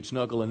then we could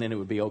snuggle, and then it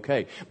would be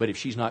okay. But if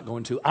she's not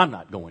going to, I'm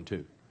not going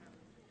to.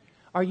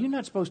 Are you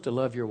not supposed to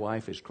love your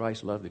wife as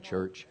Christ loved the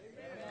church?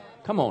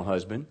 Come on,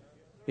 husband.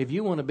 If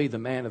you want to be the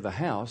man of the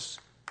house,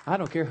 I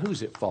don't care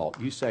who's at fault.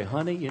 You say,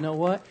 honey, you know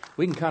what?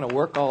 We can kind of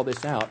work all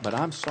this out, but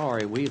I'm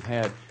sorry we've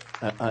had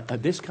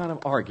this kind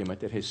of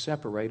argument that has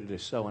separated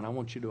us so, and I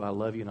want you to, I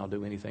love you and I'll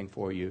do anything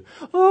for you.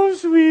 Oh,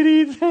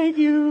 sweetie, thank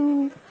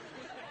you.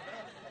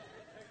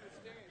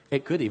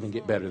 It could even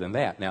get better than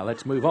that. Now,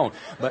 let's move on.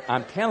 But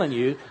I'm telling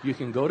you, you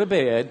can go to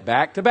bed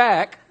back to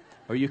back,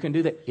 or you can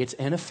do that. It's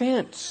an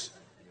offense.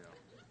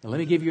 Now, let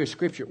me give you a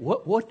scripture.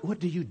 What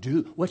do you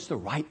do? What's the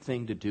right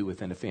thing to do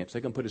with an offense?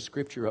 They can put a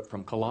scripture up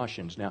from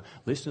Colossians. Now,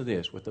 listen to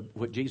this,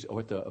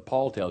 what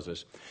Paul tells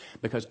us.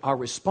 Because our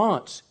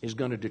response is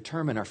going to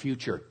determine our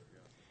future.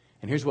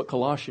 And here's what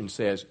Colossians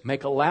says.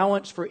 Make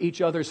allowance for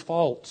each other's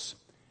faults.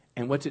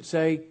 And what's it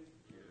say?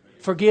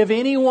 Forgive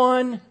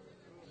anyone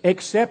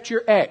except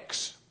your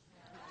ex.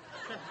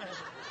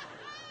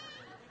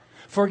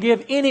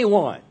 Forgive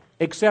anyone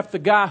except the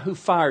guy who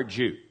fired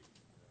you.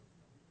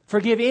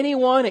 Forgive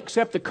anyone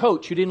except the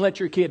coach who didn't let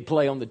your kid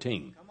play on the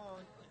team.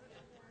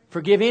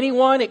 Forgive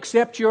anyone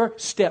except your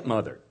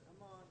stepmother.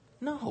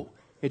 No.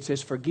 It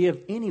says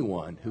forgive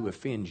anyone who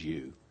offends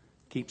you.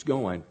 Keeps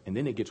going. And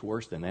then it gets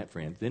worse than that,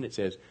 friend. Then it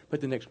says,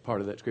 put the next part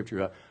of that scripture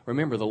up.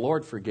 Remember, the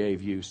Lord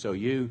forgave you, so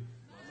you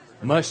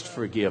must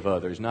forgive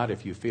others, not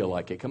if you feel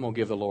like it. Come on,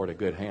 give the Lord a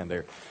good hand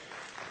there.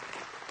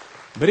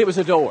 But it was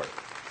a door.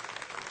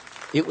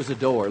 It was a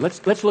door.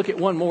 Let's look at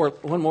one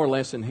more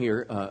lesson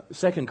here.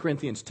 2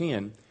 Corinthians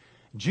 10.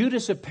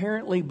 Judas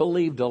apparently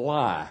believed a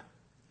lie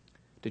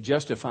to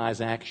justify his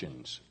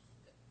actions.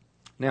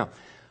 Now,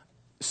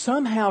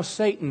 somehow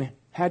Satan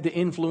had to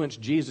influence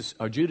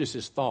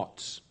Judas's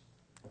thoughts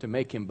to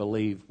make him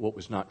believe what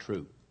was not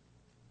true.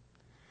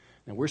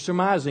 Now, we're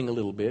surmising a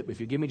little bit, but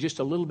if you give me just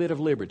a little bit of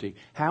liberty,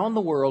 how in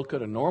the world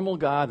could a normal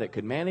guy that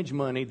could manage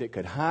money, that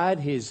could hide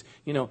his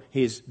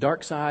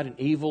dark side and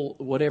evil,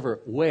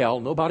 whatever,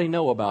 nobody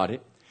know about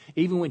it?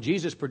 Even when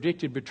Jesus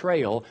predicted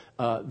betrayal,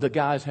 the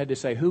guys had to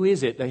say, who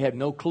is it? They had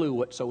no clue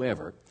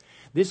whatsoever.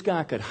 This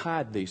guy could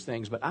hide these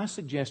things, but I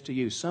suggest to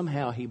you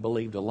somehow he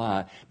believed a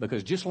lie,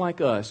 because just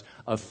like us,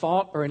 a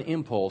thought or an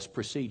impulse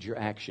precedes your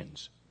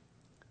actions.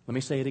 Let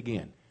me say it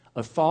again.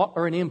 A thought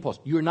or an impulse.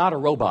 You're not a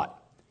robot.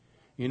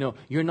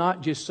 You're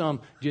not just some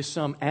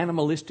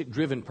animalistic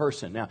driven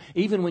person. Now,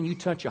 even when you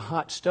touch a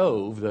hot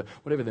stove, the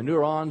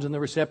neurons and the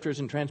receptors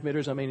and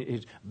transmitters,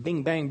 it's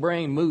bing, bang,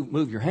 brain,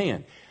 move your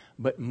hand.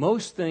 But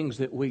most things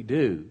that we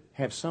do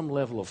have some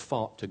level of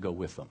thought to go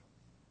with them.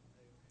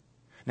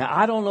 Now,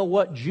 I don't know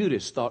what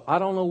Judas thought. I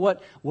don't know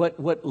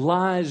what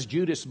lies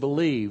Judas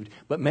believed,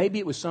 but maybe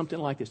it was something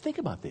like this. Think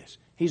about this.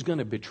 He's going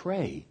to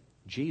betray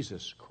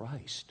Jesus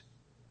Christ.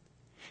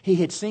 He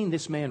had seen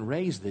this man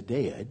raise the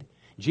dead.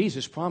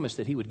 Jesus promised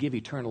that he would give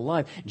eternal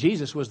life.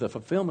 Jesus was the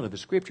fulfillment of the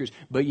Scriptures,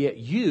 but yet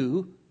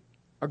you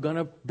are going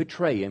to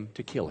betray him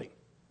to kill him,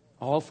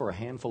 all for a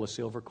handful of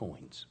silver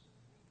coins.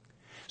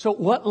 So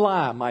what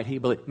lie might he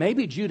believe?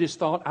 Maybe Judas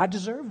thought, I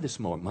deserve this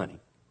more money.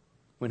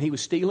 When he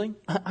was stealing,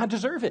 I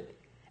deserve it.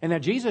 And now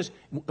Jesus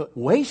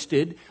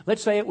wasted,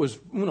 let's say it was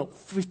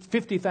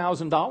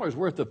 $50,000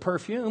 worth of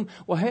perfume.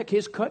 Well, heck,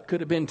 his cut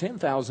could have been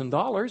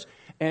 $10,000.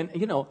 And,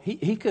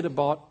 he could have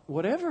bought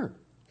whatever.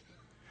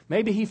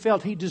 Maybe he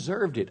felt he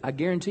deserved it. I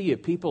guarantee you,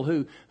 people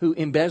who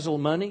embezzle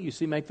money, you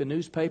see, make the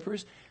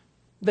newspapers,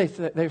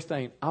 they're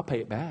saying, I'll pay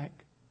it back.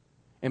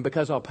 And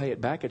because I'll pay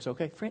it back, it's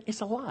okay. Friend,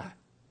 it's a lie.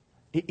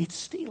 It's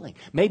stealing.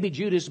 Maybe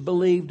Judas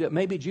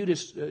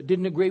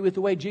didn't agree with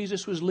the way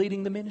Jesus was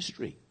leading the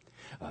ministry.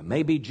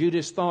 Maybe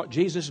Judas thought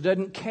Jesus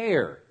doesn't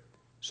care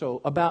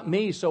about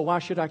me, so why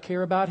should I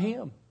care about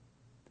him?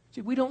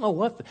 See, we don't know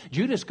what.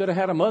 Judas could have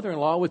had a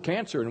mother-in-law with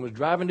cancer and was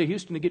driving to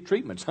Houston to get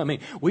treatments. I mean,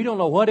 we don't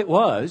know what it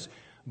was,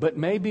 but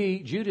maybe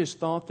Judas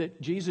thought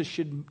that Jesus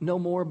should know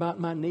more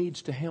about my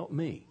needs to help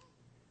me.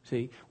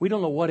 See, we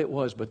don't know what it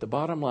was, but the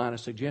bottom line, I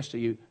suggest to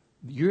you,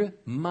 your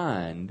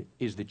mind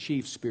is the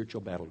chief spiritual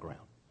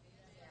battleground.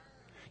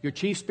 Your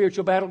chief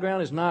spiritual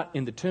battleground is not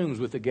in the tombs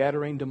with the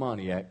Gadarene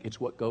demoniac. It's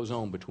what goes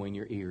on between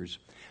your ears.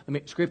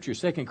 Scripture,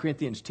 2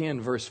 Corinthians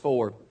 10, verse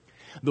 4.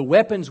 The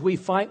weapons we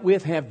fight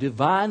with have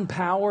divine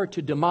power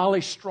to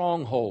demolish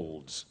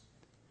strongholds.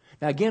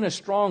 Now again, a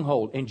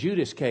stronghold, in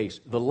Judas' case,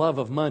 the love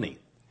of money.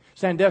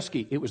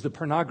 Sandusky, it was the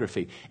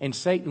pornography. And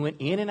Satan went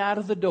in and out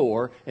of the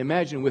door,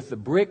 imagine, with the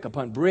brick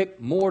upon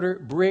brick,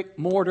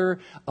 mortar,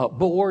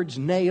 boards,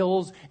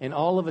 nails, and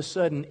all of a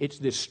sudden it's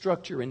this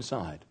structure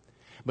inside.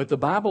 But the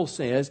Bible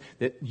says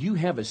that you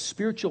have a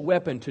spiritual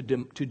weapon to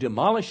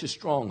demolish a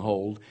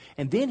stronghold,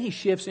 and then he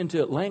shifts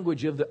into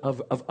language of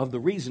the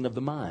reason of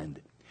the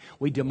mind.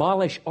 We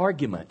demolish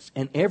arguments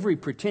and every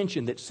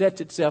pretension that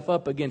sets itself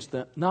up against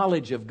the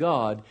knowledge of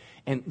God.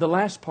 And the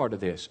last part of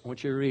this, I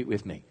want you to read it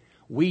with me.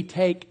 We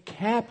take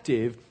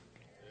captive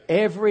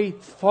every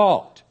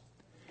thought.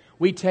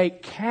 We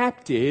take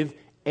captive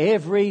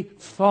every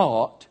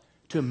thought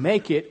to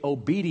make it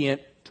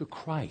obedient to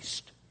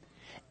Christ.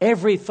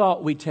 Every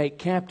thought we take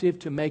captive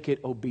to make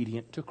it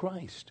obedient to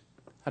Christ.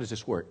 How does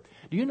this work?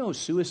 Do you know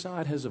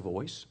suicide has a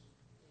voice?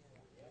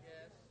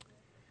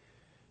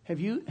 Have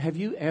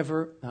you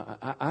ever,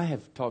 I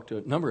have talked to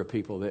a number of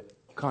people that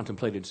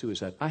contemplated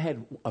suicide. I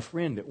had a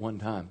friend at one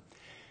time.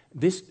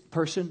 This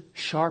person,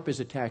 sharp as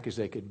a tack as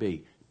they could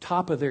be,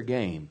 top of their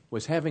game,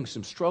 was having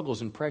some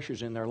struggles and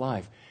pressures in their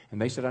life. And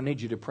they said, I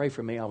need you to pray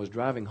for me. I was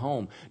driving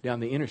home down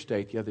the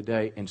interstate the other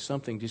day, and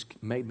something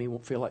just made me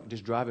feel like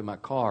just driving my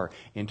car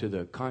into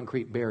the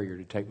concrete barrier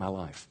to take my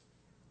life.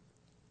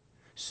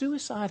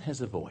 Suicide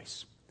has a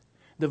voice.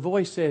 The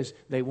voice says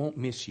they won't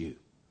miss you.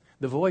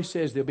 The voice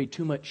says there'll be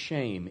too much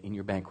shame in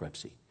your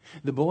bankruptcy.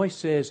 The voice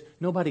says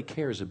nobody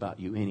cares about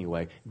you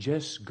anyway.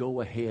 Just go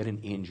ahead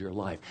and end your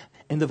life.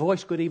 And the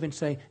voice could even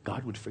say,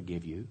 God would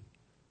forgive you.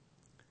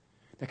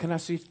 Now, can I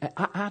see?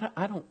 I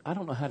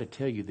don't know how to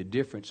tell you the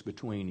difference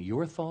between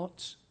your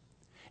thoughts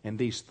and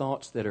these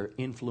thoughts that are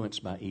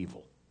influenced by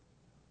evil.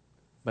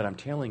 But I'm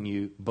telling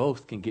you,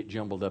 both can get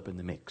jumbled up in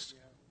the mix.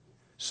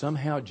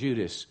 Somehow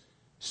Judas,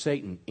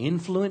 Satan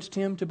influenced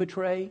him to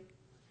betray,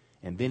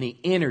 and then he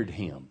entered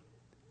him.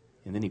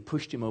 And then he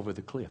pushed him over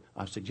the cliff.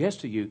 I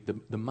suggest to you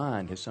the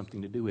mind has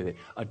something to do with it.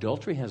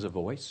 Adultery has a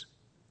voice.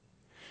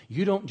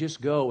 You don't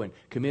just go and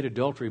commit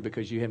adultery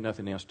because you have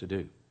nothing else to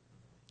do.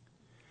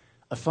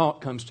 A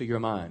thought comes to your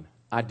mind.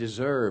 I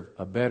deserve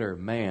a better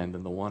man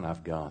than the one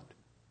I've got.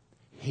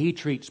 He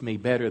treats me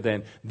better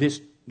than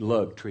this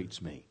lug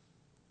treats me.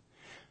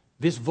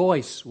 This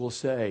voice will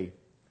say,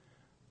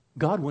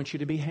 God wants you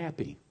to be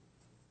happy.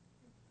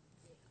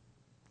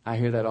 I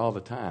hear that all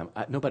the time.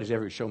 Nobody's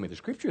ever shown me the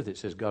scripture that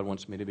says God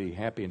wants me to be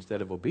happy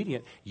instead of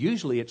obedient.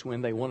 Usually it's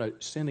when they want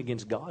to sin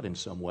against God in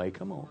some way.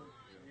 Come on.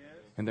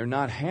 And they're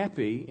not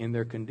happy in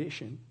their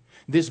condition.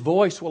 This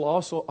voice will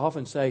also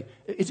often say,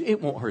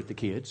 it won't hurt the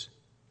kids.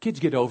 Kids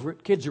get over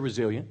it. Kids are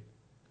resilient.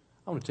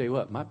 I want to tell you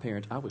what, my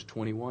parents, I was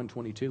 21,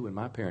 22 when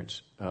my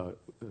parents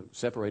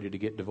separated to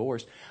get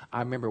divorced. I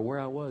remember where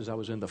I was. I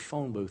was in the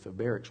phone booth of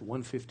Barracks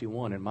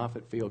 151 in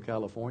Moffett Field,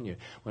 California,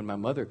 when my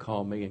mother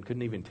called me and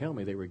couldn't even tell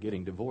me they were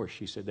getting divorced.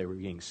 She said they were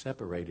getting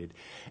separated.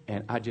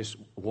 And I just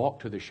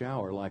walked to the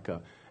shower like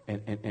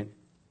and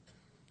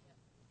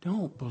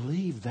don't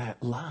believe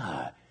that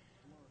lie.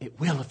 It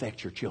will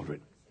affect your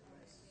children.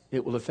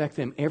 It will affect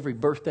them every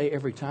birthday,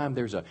 every time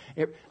there's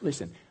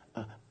listen,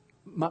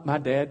 my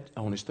dad,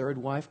 on his third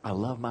wife, I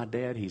love my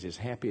dad. He's as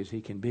happy as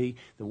he can be.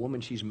 The woman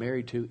she's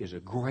married to is a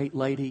great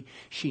lady.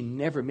 She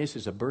never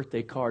misses a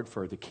birthday card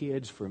for the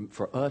kids,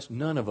 for us,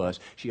 none of us.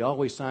 She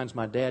always signs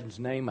my dad's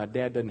name. My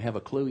dad doesn't have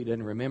a clue. He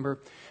doesn't remember.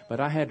 But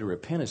I had to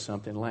repent of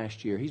something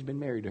last year. He's been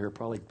married to her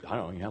probably, I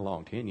don't know how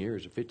long, 10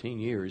 years or 15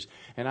 years.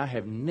 And I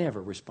have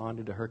never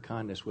responded to her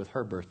kindness with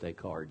her birthday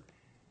card.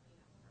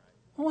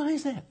 Well, why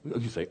is that?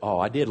 You say, oh,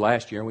 I did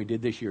last year and we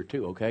did this year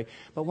too, okay?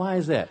 But why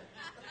is that?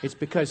 It's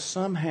because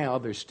somehow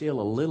there's still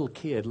a little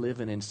kid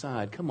living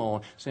inside, come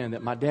on, saying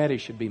that my daddy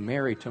should be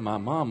married to my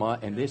mama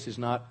and this is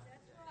not.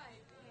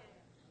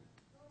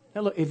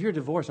 Now look, if you're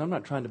divorced, I'm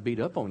not trying to beat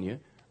up on you.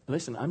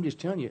 Listen, I'm just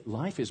telling you,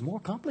 life is more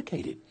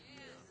complicated.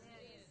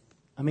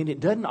 I mean, it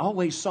doesn't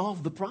always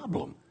solve the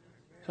problem.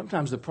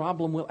 Sometimes the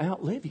problem will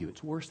outlive you.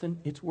 It's worse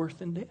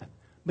than death.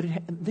 But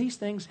these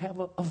things have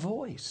a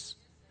voice.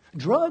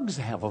 Drugs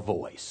have a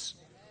voice.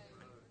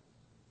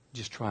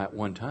 Just try it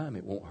one time.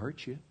 It won't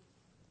hurt you.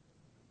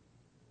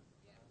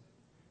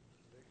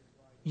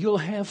 You'll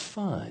have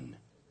fun.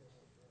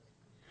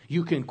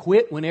 You can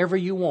quit whenever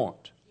you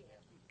want.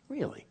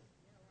 Really.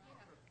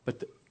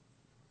 But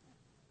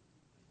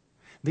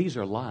these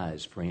are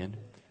lies, friend.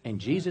 And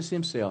Jesus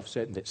himself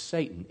said that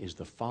Satan is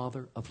the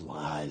father of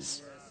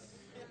lies.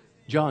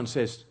 John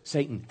says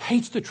Satan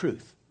hates the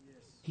truth.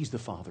 He's the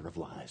father of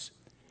lies.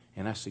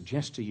 And I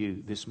suggest to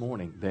you this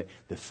morning that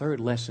the third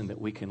lesson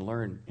that we can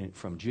learn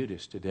from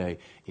Judas today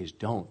is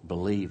don't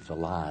believe the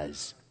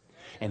lies.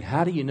 And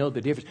how do you know the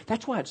difference?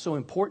 That's why it's so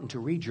important to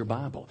read your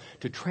Bible,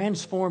 to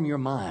transform your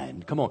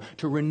mind. Come on,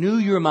 to renew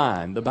your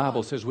mind, the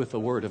Bible says, with the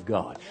Word of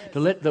God. To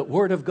let the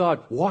Word of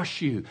God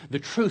wash you, the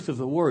truth of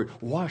the Word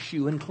wash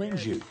you and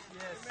cleanse you.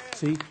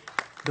 See,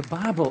 the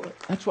Bible,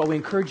 that's why we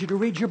encourage you to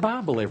read your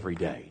Bible every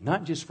day.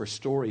 Not just for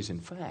stories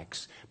and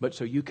facts, but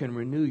so you can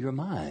renew your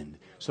mind.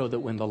 So that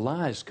when the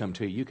lies come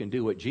to you, you can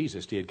do what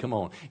Jesus did. Come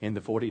on, in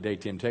the 40-day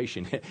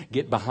temptation,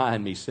 get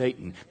behind me,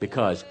 Satan,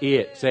 because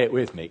it, say it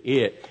with me,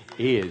 it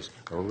is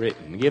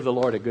written. Give the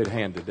Lord a good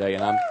hand today,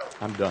 and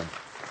I'm done.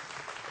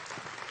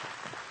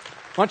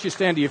 Why don't you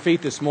stand to your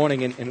feet this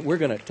morning, and we're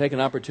going to take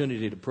an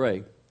opportunity to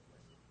pray.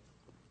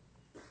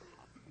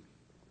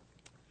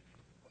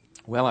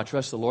 Well, I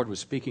trust the Lord was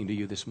speaking to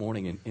you this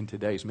morning in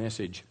today's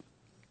message.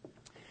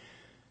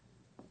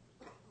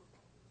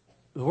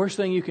 The worst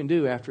thing you can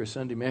do after a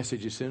Sunday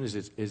message, as soon as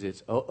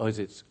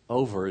it's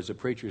over, as the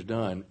preacher's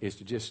done, is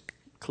to just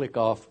click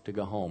off to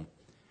go home.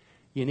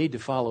 You need to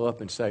follow up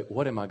and say,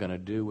 what am I going to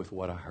do with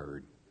what I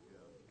heard?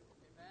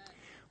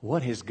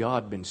 What has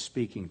God been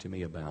speaking to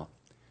me about?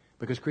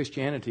 Because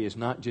Christianity is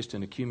not just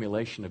an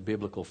accumulation of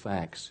biblical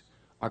facts.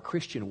 Our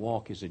Christian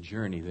walk is a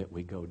journey that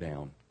we go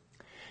down.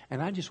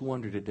 And I just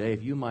wonder today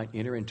if you might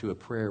enter into a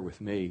prayer with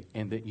me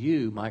and that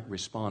you might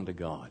respond to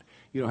God.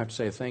 You don't have to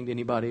say a thing to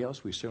anybody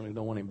else. We certainly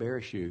don't want to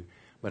embarrass you.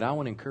 But I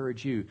want to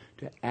encourage you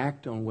to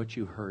act on what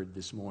you heard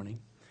this morning.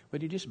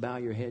 Would you just bow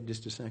your head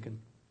just a second?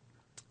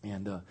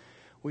 And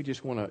we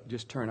just want to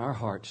just turn our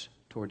hearts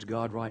towards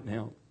God right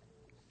now.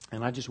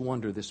 And I just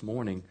wonder this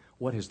morning,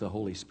 what has the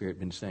Holy Spirit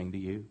been saying to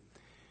you?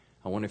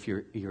 I wonder if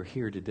you're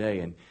here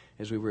today. And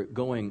as we were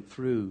going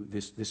through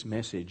this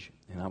message,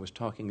 and I was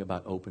talking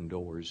about open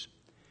doors,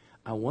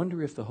 I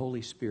wonder if the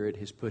Holy Spirit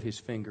has put his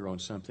finger on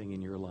something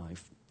in your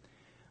life.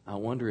 I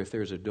wonder if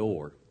there's a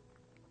door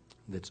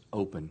that's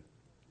open.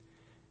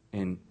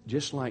 And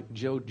just like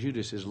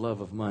Judas's love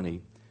of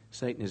money,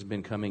 Satan has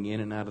been coming in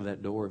and out of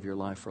that door of your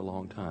life for a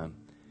long time.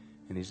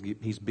 And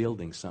he's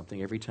building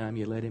something. Every time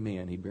you let him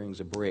in, he brings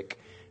a brick.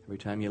 Every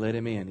time you let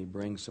him in, he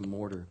brings some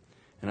mortar.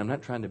 And I'm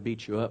not trying to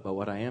beat you up, but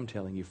what I am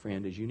telling you,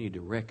 friend, is you need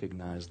to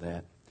recognize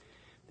that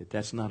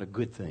that's not a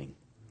good thing.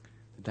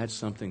 That's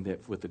something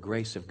that, with the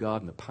grace of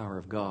God and the power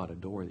of God, a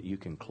door that you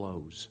can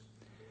close.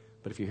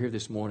 But if you're here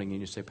this morning and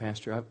you say,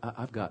 Pastor,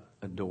 I've got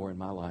a door in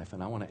my life,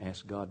 and I want to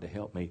ask God to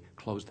help me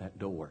close that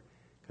door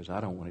because I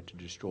don't want it to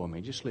destroy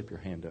me. Just slip your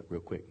hand up real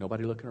quick.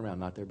 Nobody looking around,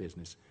 not their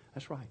business.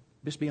 That's right.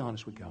 Just be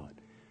honest with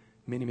God.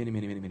 Many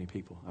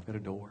people. I've got a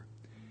door.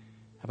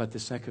 How about the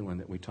second one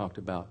that we talked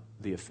about,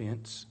 the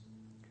offense?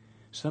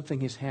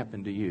 Something has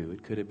happened to you.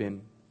 It could have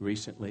been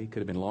recently,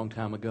 could have been a long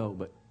time ago,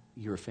 but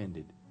you're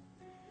offended.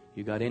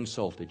 You got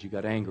insulted, you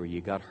got angry,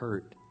 you got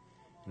hurt.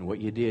 And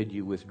what you did,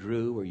 you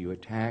withdrew or you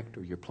attacked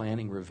or you're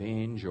planning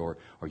revenge or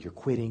you're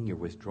quitting, you're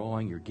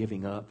withdrawing, you're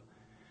giving up.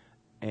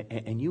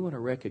 And you want to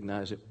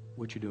recognize that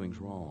what you're doing is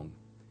wrong.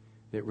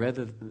 That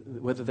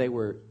whether they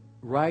were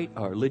right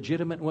or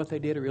legitimate in what they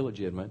did or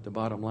illegitimate, the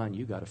bottom line,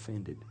 you got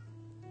offended.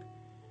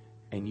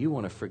 And you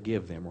want to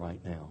forgive them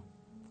right now.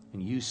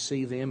 And you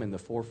see them in the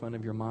forefront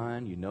of your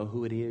mind. You know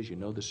who it is. You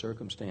know the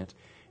circumstance.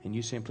 And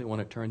you simply want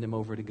to turn them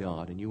over to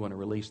God. And you want to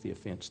release the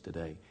offense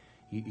today.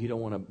 You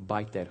don't want to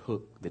bite that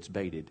hook that's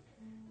baited.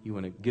 You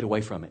want to get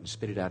away from it and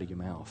spit it out of your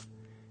mouth.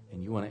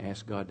 And you want to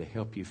ask God to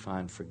help you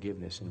find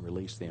forgiveness and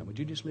release them. Would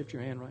you just lift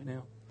your hand right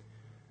now?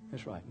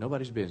 That's right.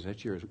 Nobody's business.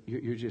 That's yours.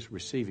 You're just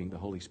receiving the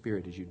Holy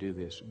Spirit as you do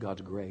this.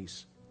 God's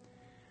grace.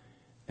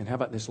 And how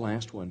about this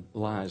last one?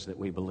 Lies that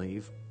we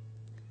believe.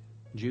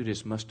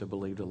 Judas must have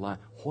believed a lie.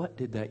 What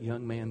did that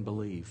young man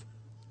believe?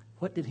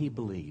 What did he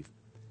believe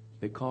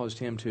that caused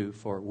him to,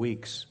 for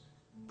weeks,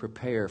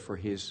 prepare for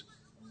his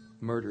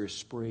murderous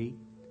spree?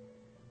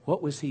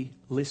 What was he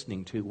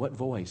listening to? What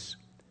voice?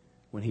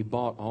 When he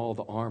bought all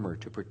the armor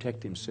to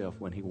protect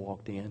himself when he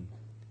walked in?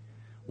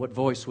 What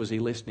voice was he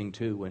listening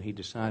to when he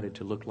decided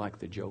to look like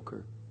the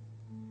Joker?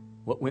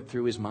 What went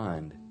through his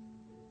mind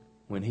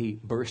when he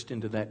burst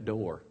into that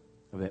door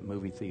of that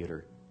movie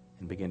theater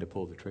and begin to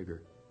pull the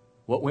trigger?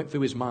 What went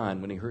through his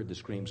mind when he heard the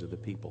screams of the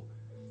people?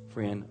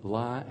 Friend,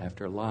 lie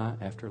after lie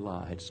after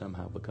lie had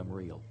somehow become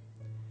real.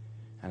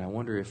 And I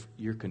wonder if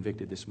you're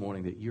convicted this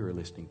morning that you're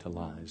listening to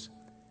lies,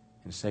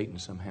 and Satan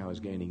somehow is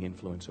gaining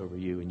influence over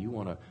you, and you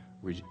want to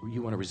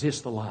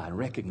resist the lie and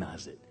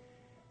recognize it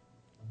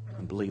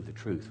and believe the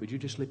truth. Would you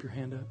just slip your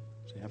hand up?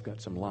 Say, I've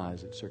got some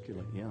lies that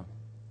circulate. Yeah.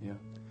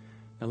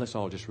 Now let's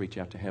all just reach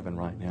out to heaven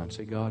right now and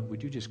say, God,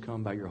 would you just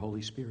come by your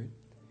Holy Spirit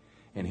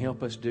and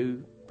help us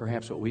do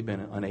perhaps what we've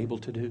been unable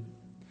to do?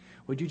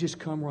 Would you just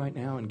come right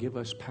now and give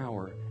us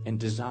power and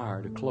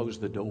desire to close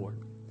the door?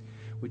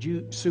 Would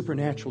you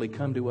supernaturally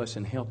come to us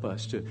and help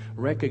us to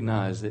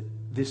recognize that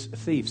this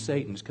thief,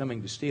 Satan's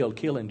coming to steal,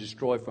 kill, and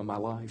destroy from my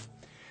life?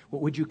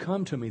 Well, would you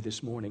come to me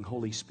this morning,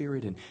 Holy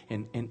Spirit,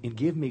 and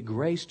give me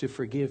grace to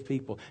forgive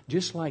people?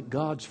 Just like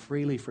God's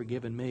freely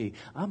forgiven me,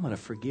 I'm going to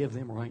forgive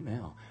them right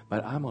now.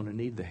 But I'm going to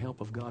need the help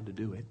of God to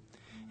do it.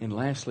 And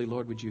lastly,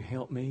 Lord, would you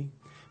help me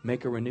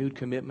make a renewed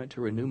commitment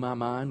to renew my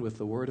mind with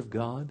the Word of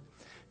God,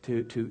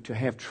 to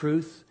have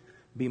truth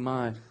be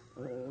my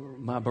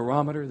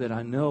barometer, that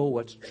I know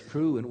what's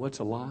true and what's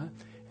a lie,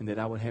 and that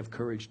I would have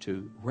courage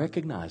to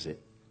recognize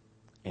it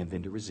and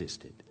then to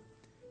resist it.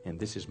 And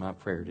this is my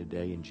prayer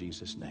today in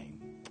Jesus' name.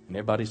 And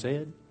everybody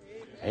said,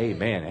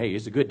 Amen. Hey,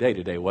 it's a good day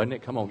today, wasn't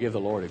it? Come on, give the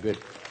Lord a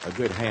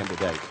good hand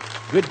today.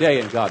 Good day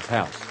in God's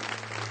house.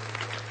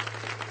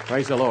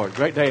 Praise the Lord.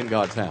 Great day in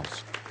God's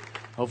house.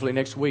 Hopefully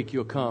next week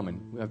you'll come,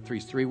 and we have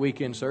three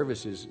weekend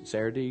services,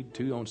 Saturday,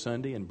 2 on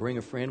Sunday, and bring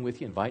a friend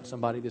with you. Invite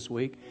somebody this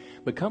week.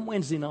 But come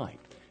Wednesday night,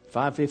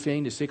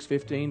 5:15 to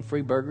 6:15,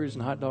 free burgers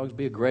and hot dogs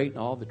be great and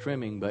all the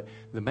trimming. But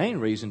the main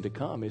reason to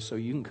come is so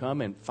you can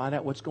come and find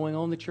out what's going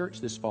on in the church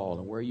this fall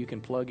and where you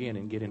can plug in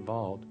and get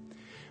involved.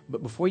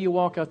 But before you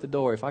walk out the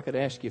door, if I could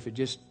ask you if you'd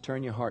just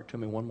turn your heart to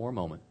me one more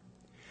moment.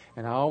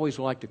 And I always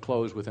like to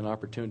close with an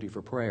opportunity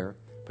for prayer,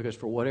 because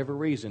for whatever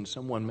reason,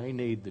 someone may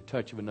need the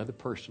touch of another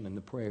person in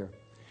the prayer.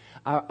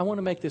 I want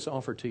to make this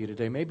offer to you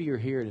today. Maybe you're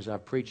here, and as I'm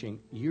preaching,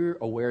 you're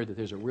aware that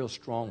there's a real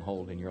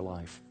stronghold in your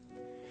life.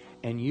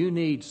 And you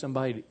need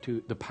somebody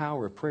the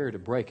power of prayer to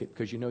break it,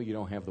 because you know you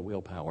don't have the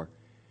willpower.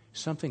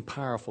 Something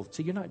powerful.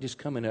 See, you're not just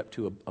coming up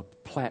to a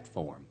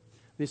platform.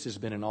 This has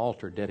been an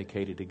altar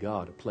dedicated to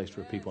God, a place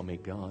where people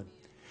meet God.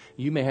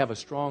 You may have a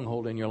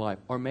stronghold in your life,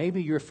 or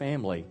maybe your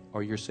family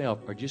or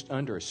yourself are just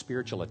under a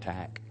spiritual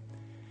attack.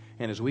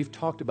 And as we've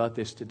talked about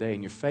this today,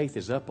 and your faith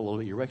is up a little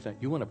bit,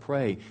 you want to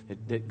pray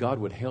that God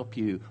would help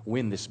you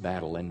win this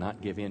battle and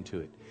not give in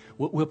to it.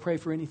 We'll pray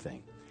for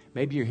anything.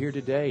 Maybe you're here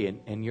today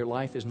and your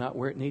life is not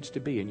where it needs to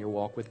be in your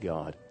walk with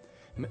God.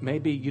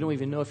 Maybe you don't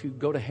even know if you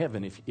go to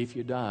heaven if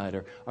you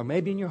died. Or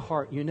maybe in your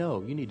heart you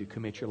know you need to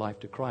commit your life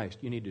to Christ.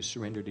 You need to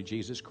surrender to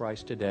Jesus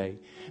Christ today.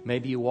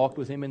 Maybe you walked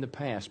with Him in the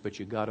past, but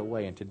you got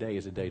away, and today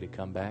is a day to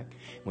come back.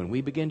 When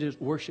we begin to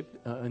worship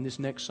in this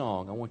next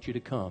song, I want you to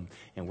come,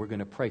 and we're going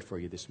to pray for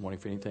you this morning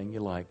for anything you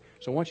like.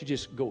 So why don't you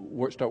just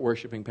go start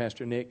worshiping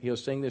Pastor Nick. He'll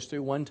sing this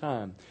through one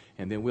time,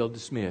 and then we'll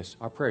dismiss.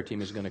 Our prayer team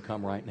is going to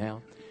come right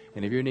now.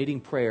 And if you're needing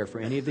prayer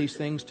for any of these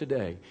things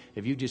today,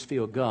 if you just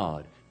feel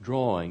God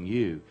drawing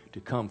you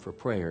to come for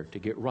prayer, to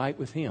get right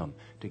with Him,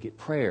 to get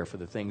prayer for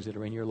the things that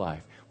are in your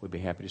life, we'd be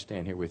happy to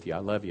stand here with you. I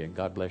love you, and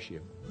God bless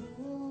you.